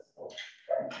some of the schools.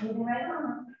 Moving right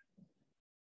on.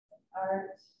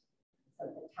 Art, so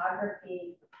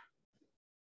photography,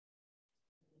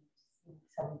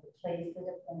 some of the plays that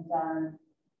have been done.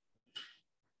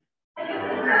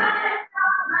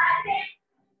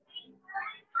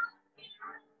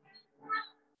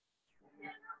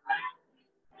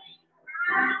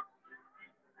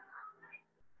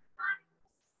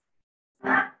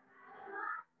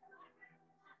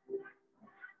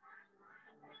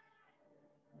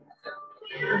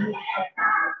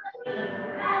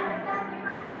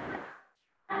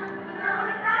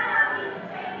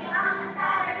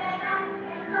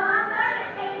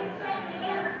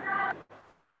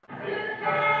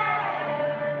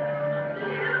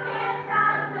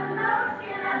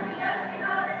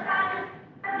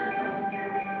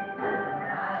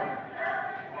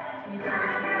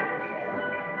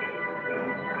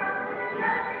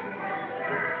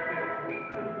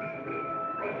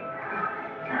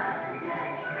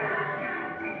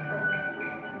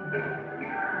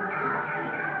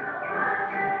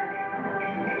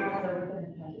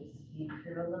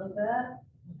 A little bit.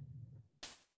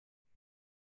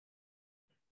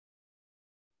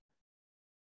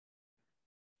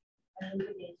 And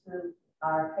moving into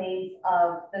our phase of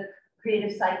the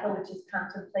creative cycle, which is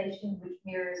contemplation, which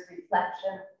mirrors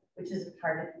reflection, which is a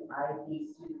part of the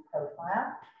IB student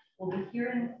profile. We'll be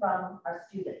hearing from our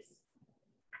students.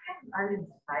 Art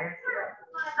inspires you.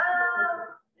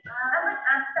 I like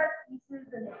abstract pieces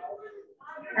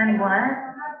and what? I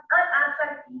like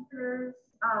abstract pieces.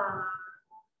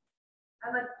 I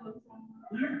like painting.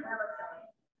 Yeah. I like sewing.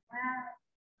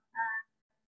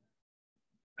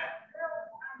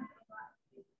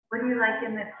 What do you like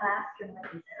in the classroom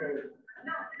that you see?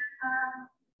 No,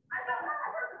 I don't know.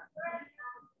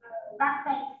 That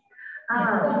face.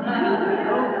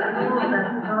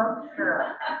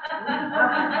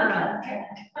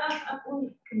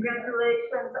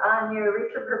 Congratulations on your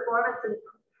recent performance in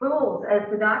Fools as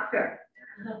the Doctor.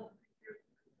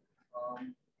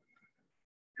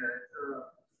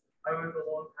 I was a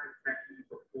long time techie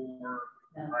before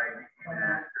I became an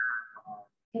actor.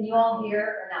 Can you all hear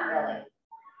or not really?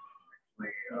 We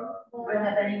don't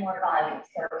have any more volume,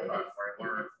 so if it's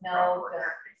no,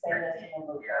 just say this and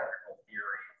we'll move on.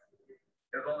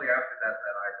 It was only after that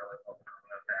that I really felt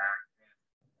confident to act.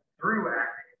 Through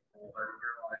acting in school, I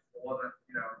realized it wasn't,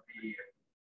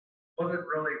 wasn't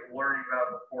really learning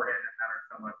about it beforehand that mattered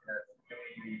so much as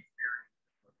gaining the experience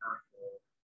in rehearsal.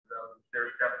 So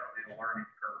there's definitely a learning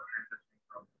curve transitioning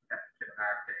from tech to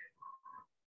acting.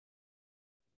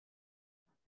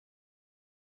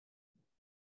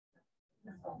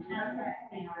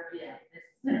 hang over you.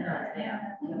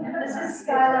 This is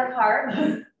Skylar Hart,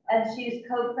 and she's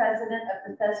co-president of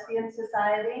the Thespian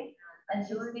Society, and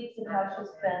she speaks of how she's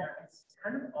been. It's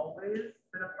kind of always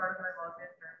been a part of my Lothian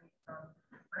journey from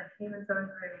when I came in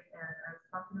 7th grade and I was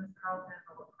talking to Ms. Carlton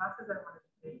about what classes I wanted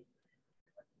to take,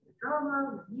 with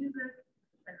drama, with music,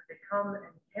 and they come and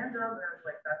jam drum, and I was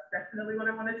like, that's definitely what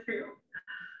I want to do.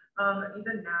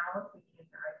 Even now, taking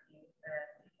IT and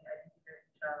taking IT here in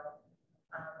Child,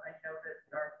 I know that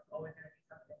art's always going to be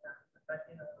something that's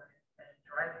affecting my life and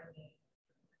driving me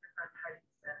to different heights,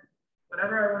 and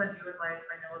whatever I want to do in life,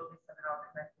 I know it'll be somehow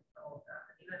connected to all of that.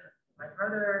 And even my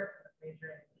brother,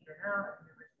 majoring in theater now at the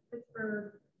University of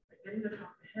Pittsburgh, getting to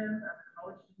talk to him as a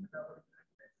college student about what he's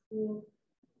doing at school.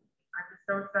 I'm just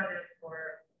so excited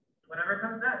for whatever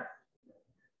comes next.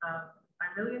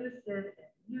 I'm really interested in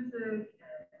music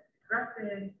and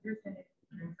directing, producing,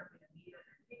 doing something in media and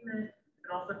entertainment,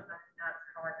 but also connecting that to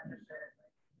how I'm interested in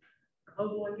like,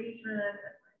 global engagement and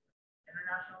like,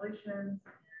 international relations.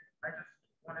 And I just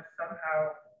want to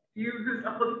somehow fuse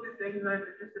all of the things that I'm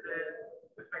interested in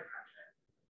with my passion.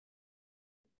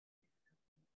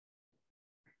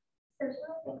 So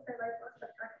some of the things I like most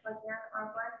about Dr. Lothian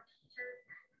are one, teachers,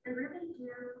 they really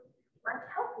do want to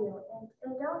help you, and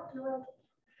they don't do it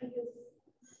in this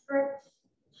strict,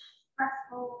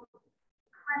 stressful,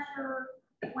 pressure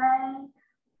way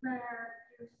where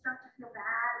you start to feel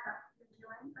bad about what you're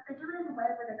doing, but they do it in a way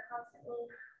where they constantly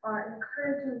are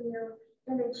encouraging you,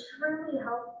 and they truly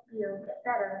help you get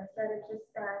better instead of just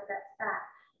saying that's bad.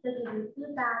 They give you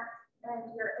feedback,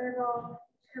 and you're able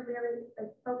to really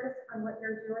like, focus on what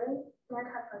you're doing and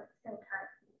have fun at the same time.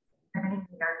 Learning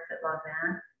the arts at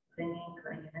Lausanne, singing,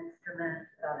 playing an instrument,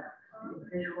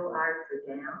 visual arts or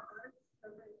dance.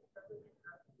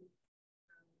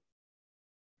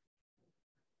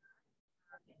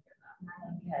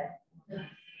 Okay.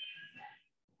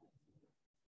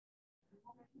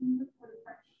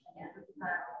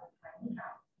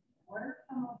 What are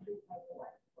some of the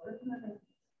takeaways? What are some of the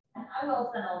I will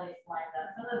send all these slides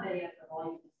up. Some of the videos are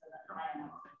all you so that I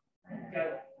know.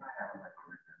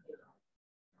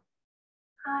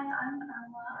 Hi, I'm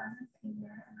Emma. I'm a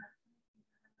senior and I'm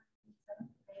in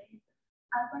 7th grade.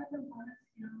 I've learned a lot of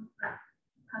skills like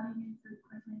how to use the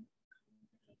equipment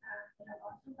but I've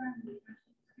also learned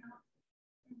leadership skills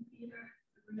in theater,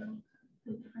 the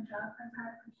different jobs I've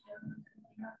had for shows and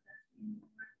thinking about this being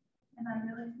more. And I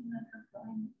really see myself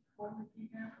going forward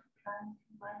theater, trying to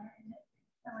minor in it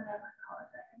and whatever college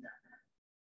I end up at.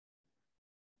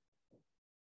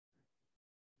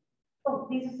 Oh,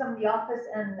 these are some of the office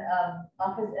and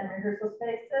rehearsal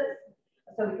spaces.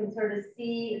 So we can sort of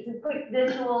see, it's a quick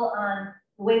visual on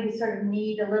the way we sort of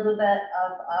need a little bit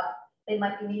of, they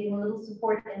might be needing a little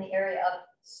support in the area of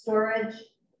storage.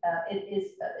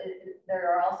 There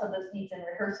are also those needs in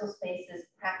rehearsal spaces,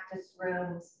 practice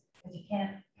rooms, because you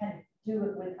can't kind of do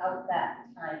it without that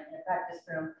time in a practice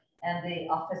room, and the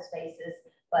office spaces.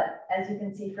 But as you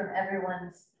can see from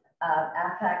everyone's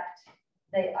affect,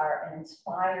 they are an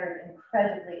inspired,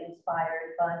 incredibly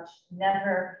inspired bunch,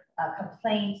 never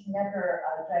complained, never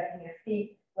dragging your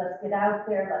feet. Let's get out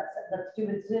there, let's do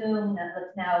a Zoom, and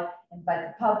let's now invite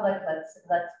the public, let's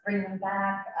bring them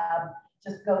back,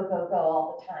 just go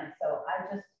all the time. So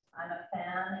I'm a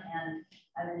fan, and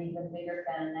I'm an even bigger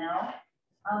fan now.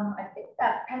 I think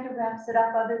that kind of wraps it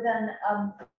up, other than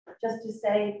just to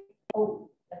say, oh,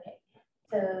 okay.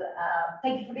 So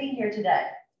thank you for being here today.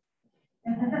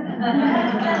 Thank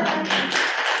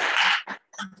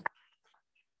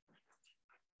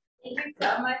you so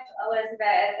much,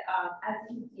 Elizabeth. As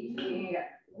you can see, she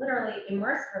literally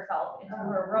immersed herself into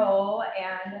her role.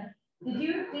 And did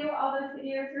you do all those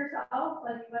videos yourself?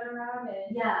 Like you went around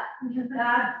and Yeah,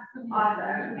 that's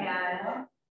awesome. And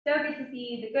so good to see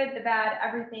the good, the bad,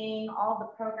 everything, all the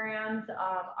programs.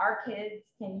 Our kids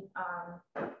can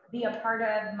be a part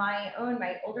of my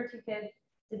older two kids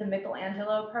did the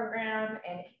Michelangelo program,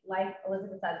 and like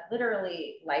Elizabeth said,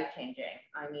 literally life-changing.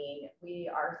 I mean, we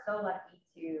are so lucky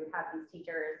to have these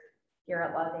teachers here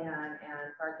at Lausanne and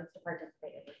for our kids to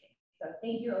participate in this. So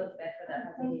thank you, Elizabeth, for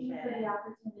that presentation. Thank you for the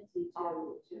opportunity to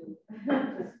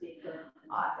speak.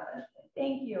 Awesome.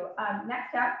 Thank you.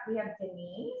 Next up, we have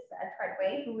Denise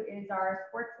Treadway, who is our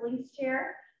Sports Links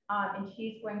Chair, and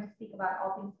she's going to speak about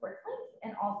all things sports links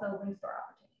and also link store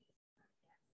opportunities.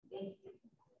 Thank you.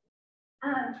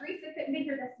 Teresa couldn't be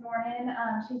here this morning.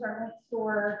 She's our link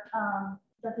store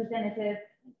representative,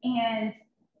 and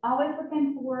always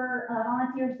looking for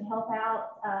volunteers to help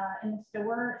out in the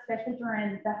store, especially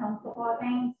during the home football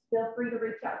games. Feel free to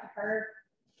reach out to her.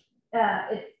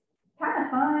 It's kind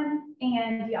of fun,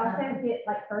 and you also get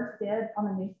like first dibs on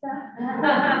the new stuff.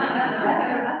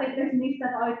 I think there's new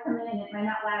stuff always coming in, it may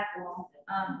not last long.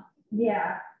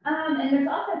 Yeah. And there's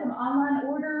also some online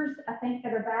orders, I think,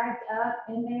 that are bagged up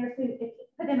in there. So if you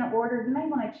put in an order, you may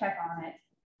want to check on it.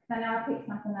 So now I picked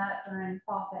something up during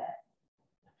Fall Fest.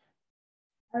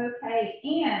 Okay,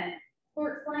 and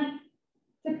Sports Link,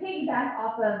 to piggyback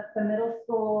off of the middle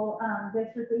school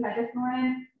district we had this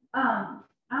morning, I'm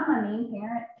a mean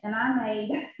parent, and I made,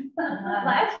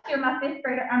 last year, my 5th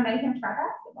grader, I made him try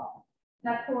basketball.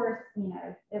 And of course, you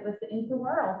know, it was the end of the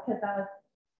world, because I was,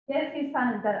 guess who's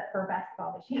signed up for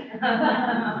basketball this year? So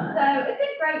it's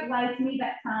a great way to meet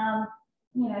that time,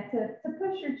 you know, to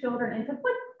push your children into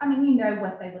what, I mean, you know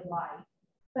what they would like,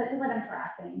 but to let them try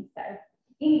things. So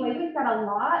anyway, we've got a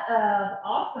lot of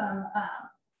awesome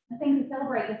things to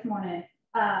celebrate this morning.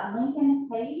 Lincoln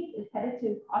Hayes is headed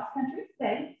to cross country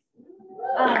state.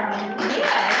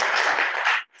 Yes.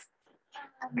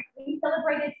 We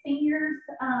celebrated seniors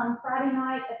Friday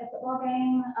night at the football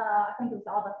game. I think it was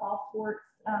all the fall sports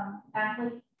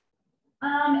athletes.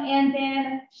 And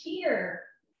then cheer,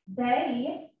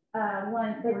 they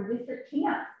won, they were district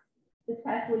champs this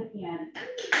past weekend.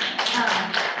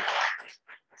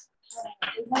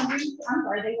 They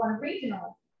won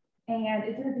regional. And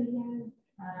is there a video?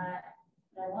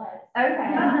 There was.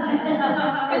 Okay.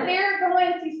 But they're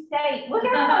going to state. Look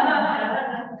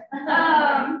at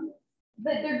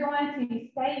but they're going to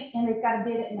state, and they've got a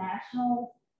bid at nationals.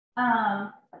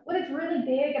 What is really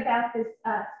big about this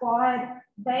squad,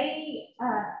 they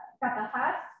got the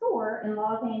highest score in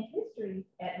laws and history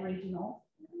at regionals.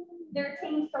 Their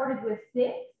team started with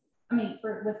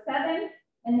 7,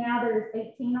 and now there's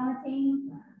 18 on the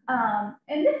team.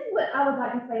 And this is what I would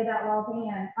like to say about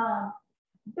Lausanne.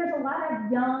 There's a lot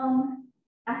of young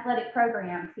athletic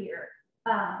programs here.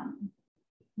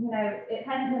 You know, it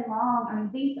hasn't been long. I mean,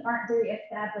 these aren't very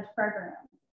established programs,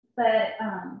 but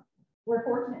we're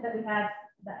fortunate that we have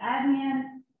the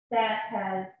admin that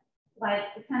has like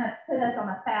kind of put us on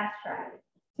a fast track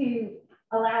to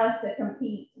allow us to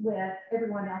compete with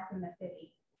everyone else in the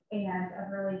city. And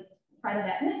I'm really proud of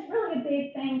that. And it's really a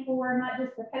big thing for not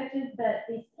just the coaches, but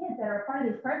these kids that are part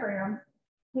of these programs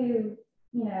who,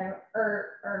 you know,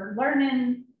 are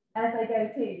learning as they go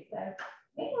too. So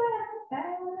anyway,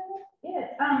 that's it.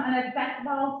 I know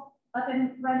basketball's up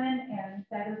and running, and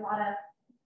so there's a lot of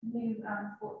new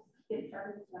sports getting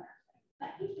started this winter.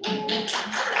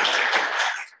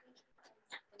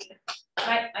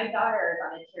 My daughter is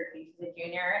on the cheer team, she's a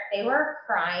junior. They were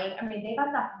crying. I mean, they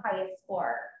got the highest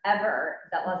score ever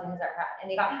that Lausanne has ever had,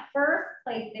 and they got first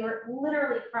place. They were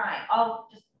literally crying. All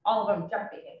of them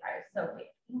jumping and crying. So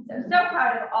so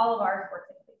proud of all of our sports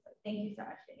athletes. So thank you so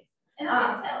much, Denise. And I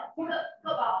can tell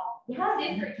football. Yes.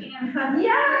 District champs.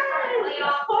 Yes.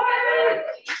 Of course.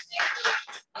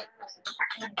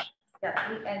 Yes,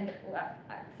 and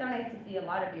so nice to see a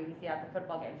lot of you we see at the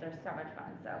football games. They're so much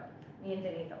fun. So me and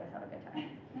Denise always have a good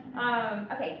time.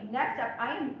 Okay, next up,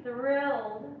 I am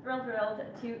thrilled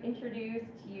to introduce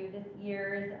to you this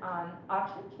year's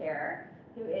auction chair,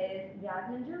 who is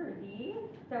Yasmin Jarudi.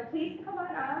 So please come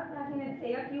on up, Yasmin, and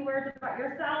say a few words about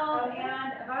yourself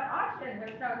and about auction.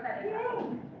 We're so excited.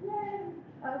 Yay.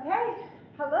 Okay.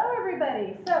 Hello,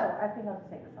 everybody. So I think I'll just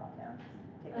take this off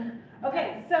now.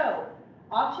 Okay, so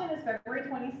auction is February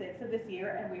 26th of this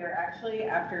year, and we are actually,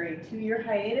 after a 2-year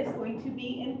hiatus, going to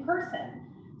be in person.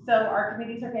 So our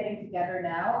committees are getting together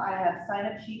now. I have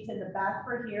sign-up sheets in the back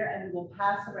for here, and we will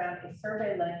pass around a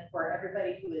survey link for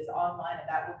everybody who is online, and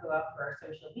that will go up for our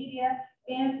social media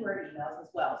and for our emails as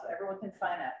well, so everyone can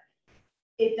sign up.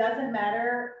 It doesn't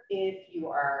matter if you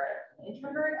are an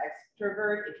introvert,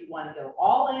 extrovert, if you want to go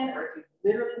all in, or if you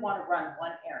literally want to run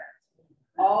one errand.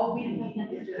 All we need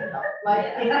is just help. Like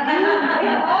if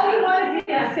all you want to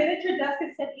do is sit at your desk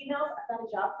and send emails, I've got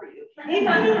a job for you. If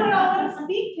you don't want to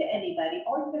speak to anybody,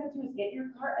 all you have to do is get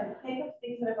your car and pick up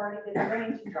things that have already been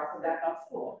arranged and drop them back off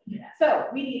school. So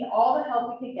we need all the help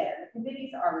we can get. And the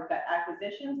committees are, we've got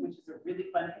acquisitions, which is a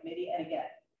really fun committee. And again,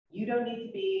 you don't need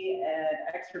to be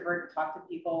an extrovert to talk to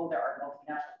people. There are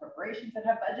multinational corporations that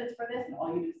have budgets for this, and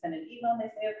all you do is send an email and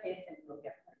they say, okay, and we'll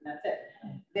get it, and that's it.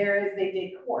 There is a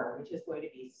decor, which is going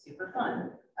to be super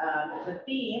fun. The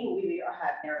theme, we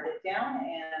have narrowed it down,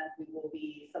 and we will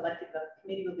be selecting, the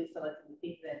committee will be selecting the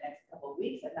theme for the next couple of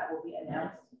weeks, and that will be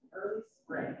announced early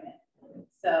spring.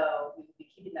 So we will be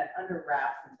keeping that under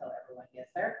wraps until everyone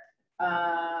gets there.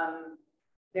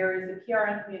 There is a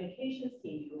PR and communications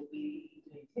team. You will be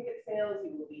doing ticket sales.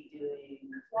 You will be doing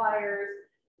flyers.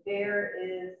 There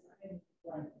is, I'm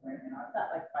blanking right now. I've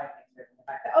got like 5 things written in the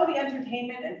back. the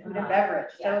entertainment and food and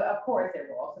beverage. So of course, there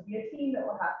will also be a team that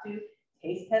will have to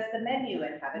taste test the menu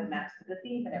and have it match to the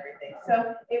theme and everything.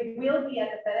 So it will be at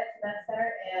the FedEx Event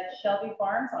Center at Shelby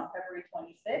Farms on February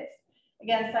 26th.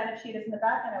 Again, sign-up sheet is in the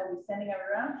back and I will be sending it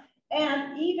around.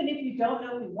 And even if you don't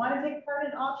know if you want to take part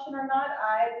in an auction or not,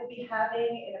 I will be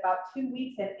having in about 2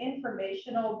 weeks an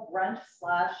informational brunch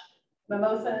 /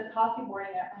 mimosa and coffee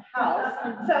morning at my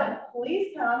house. So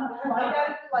please come, find out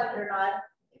if you like it or not.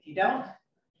 If you don't,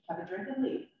 have a drink and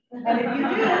leave. And if you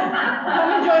do, come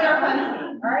and join our fun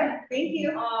team. All right, thank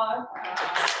you.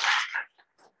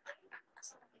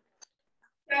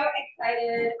 So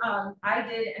excited. I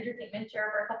did entertainment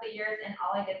chair for a couple of years, and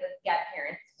all I did was get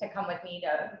parents to come with me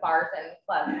to bars and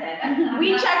clubs. And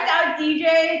we checked out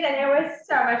DJs, and it was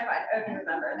so much fun. I can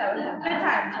remember. That was good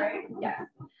times, right? Yeah.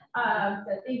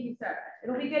 So thank you so much.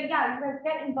 It'll be good. Yeah, you guys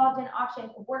get involved in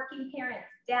auctions. Working parents,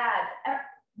 dads,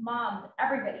 moms,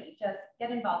 everybody, just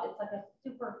get involved. It's like a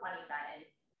super fun event,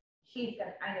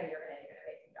 and I know you're gonna do an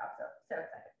amazing job. So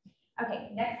excited.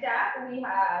 Okay, next up we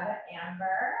have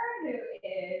Amber, who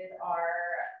is our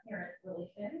parent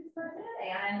relations person,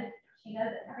 and she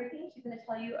knows everything. She's going to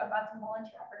tell you about some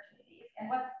volunteer opportunities and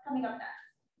what's coming up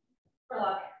next for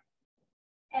Love.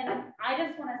 And I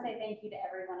just want to say thank you to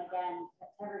everyone again, to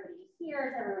everybody who's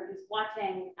here, to everyone who's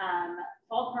watching.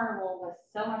 Fall Carnival was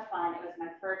so much fun. It was my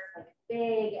first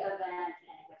big event,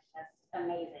 and it was just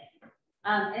amazing.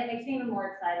 And it makes me even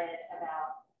more excited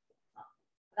about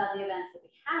the events that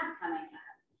we have coming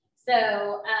up.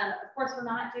 So, of course, we're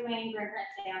not doing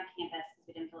Grandparents Day on campus because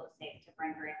we didn't feel it was safe to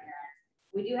bring grandparents.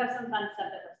 We do have some fun stuff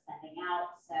that we're sending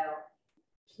out. So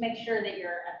just make sure that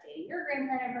you're updating your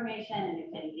grandparent information. And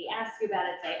if anybody asks you about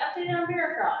it, say, update it on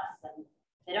Veracross. And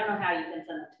if they don't know how, you can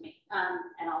send them to me.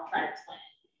 And I'll try to explain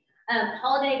it.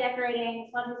 Holiday decorating,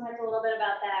 Swanson talked a little bit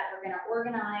about that. We're going to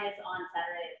organize on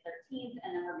Saturday the 13th, and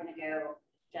then we're going to go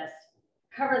just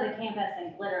cover the campus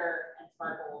in glitter and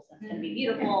sparkles. It's going to be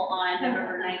beautiful on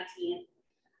November 19th.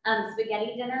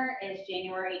 Spaghetti dinner is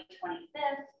January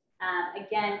 25th.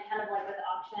 Again, kind of like with the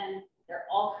auction, there are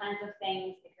all kinds of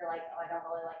things. If you're like, oh, I don't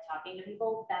really like talking to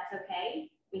people, that's okay.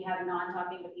 We have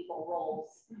non-talking to people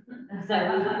roles. So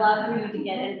we would love for you to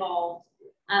get involved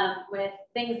with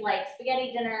things like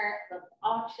spaghetti dinner, the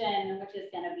auction, which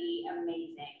is going to be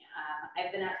amazing.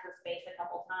 I've been out to the space a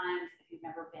couple times. If you've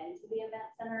never been to the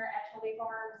event center at Shelby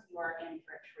Farms, you are in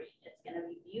for a treat. It's going to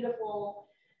be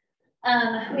beautiful.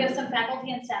 We have some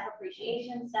faculty and staff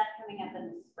appreciation stuff coming up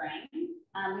in the spring.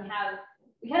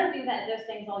 We kind of do those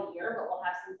things all year, but we'll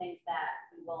have some things that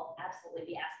we will absolutely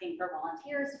be asking for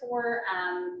volunteers for.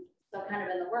 So kind of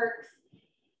in the works.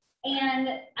 And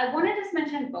I want to just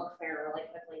mention book fair really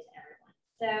quickly to everyone.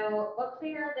 So book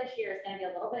fair this year is going to be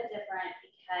a little bit different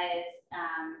because,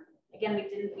 again, we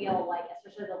didn't feel like,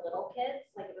 especially the little kids,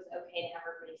 like it was okay to have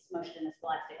everybody smushed in a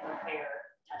scholastic book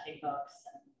fair, touching books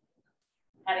and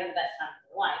having the best time of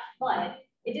their life, but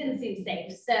it didn't seem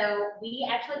safe. So we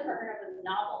actually partnered up with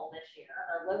Novel this year,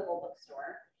 our local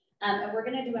bookstore, and we're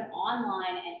going to do an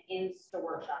online and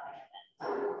in-store shopping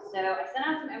event. So I sent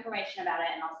out some information about it,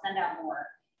 and I'll send out more.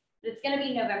 But it's going to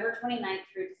be November 29th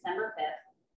through December 5th.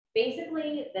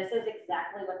 Basically, this is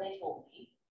exactly what they told me.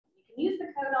 You can use the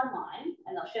code online,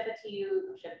 and they'll ship it to you,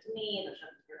 they'll ship it to me, they'll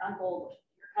ship it to your uncle, they'll ship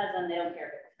it to your cousin, they don't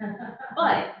care.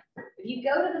 But if you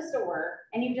go to the store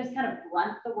and you just kind of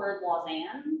grunt the word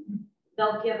Lausanne,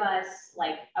 they'll give us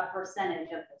like a percentage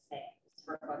of the sales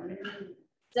for book fair.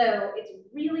 So it's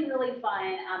really, really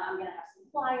fun. I'm going to have some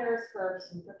flyers for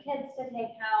kids to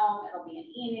take home. It'll be an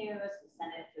e-news. We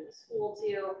send it to the school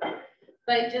too.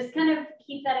 But just kind of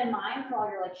keep that in mind for all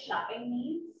your shopping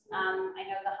needs. I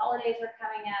know the holidays are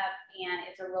coming up, and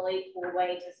it's a really cool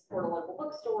way to support a local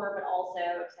bookstore, but also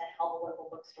to help a local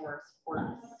bookstore support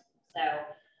us. So,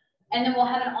 and then we'll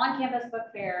have an on-campus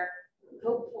book fair,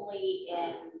 hopefully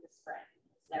in the spring.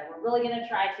 So we're really going to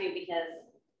try to, because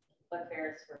book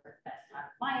fairs were the best time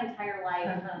of my entire life,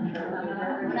 I'm sure for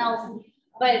everyone else,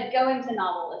 but going to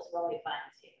Novel is really fun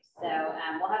too. So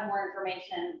we'll have more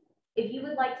information. If you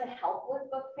would like to help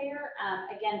with book fair,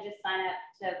 again, just sign up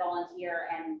to volunteer,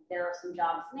 and there are some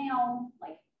jobs now,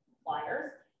 like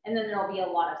flyers, and then there'll be a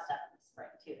lot of stuff in the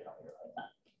spring too that'll be really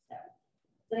fun. So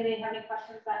does anybody have any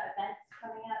questions about events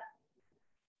coming up?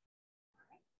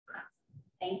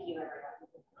 Thank you, everyone.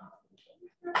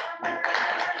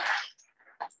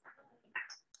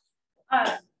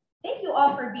 Thank you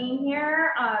all for being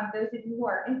here. Those of you who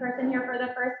are in person here for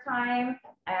the first time,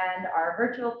 and our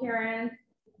virtual parents,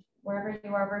 wherever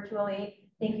you are virtually,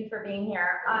 thank you for being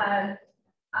here.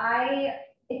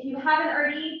 if you haven't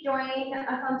already joined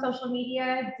us on social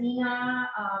media, Dina,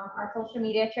 our social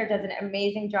media chair, does an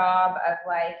amazing job of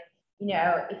like, you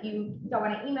know, if you don't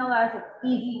want to email us, it's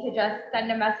easy to just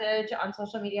send a message on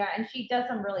social media. And she does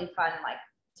some really fun like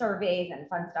surveys and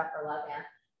fun stuff for Lausanne.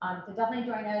 So definitely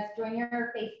join us, join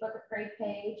your Facebook grade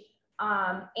page.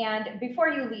 And before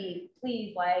you leave,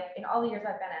 please, like in all the years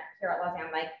I've been here at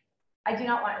Lausanne, like I do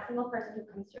not want a single person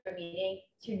who comes to a meeting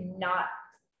to not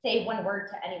say one word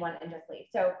to anyone and just leave.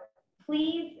 So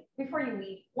please, before you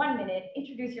leave, 1 minute,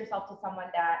 introduce yourself to someone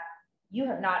that you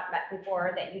have not met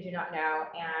before, that you do not know,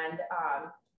 and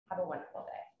have a wonderful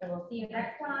day. And we'll see you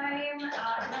next time.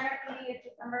 It's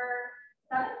December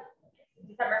 7th.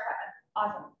 December 7th.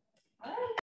 Awesome.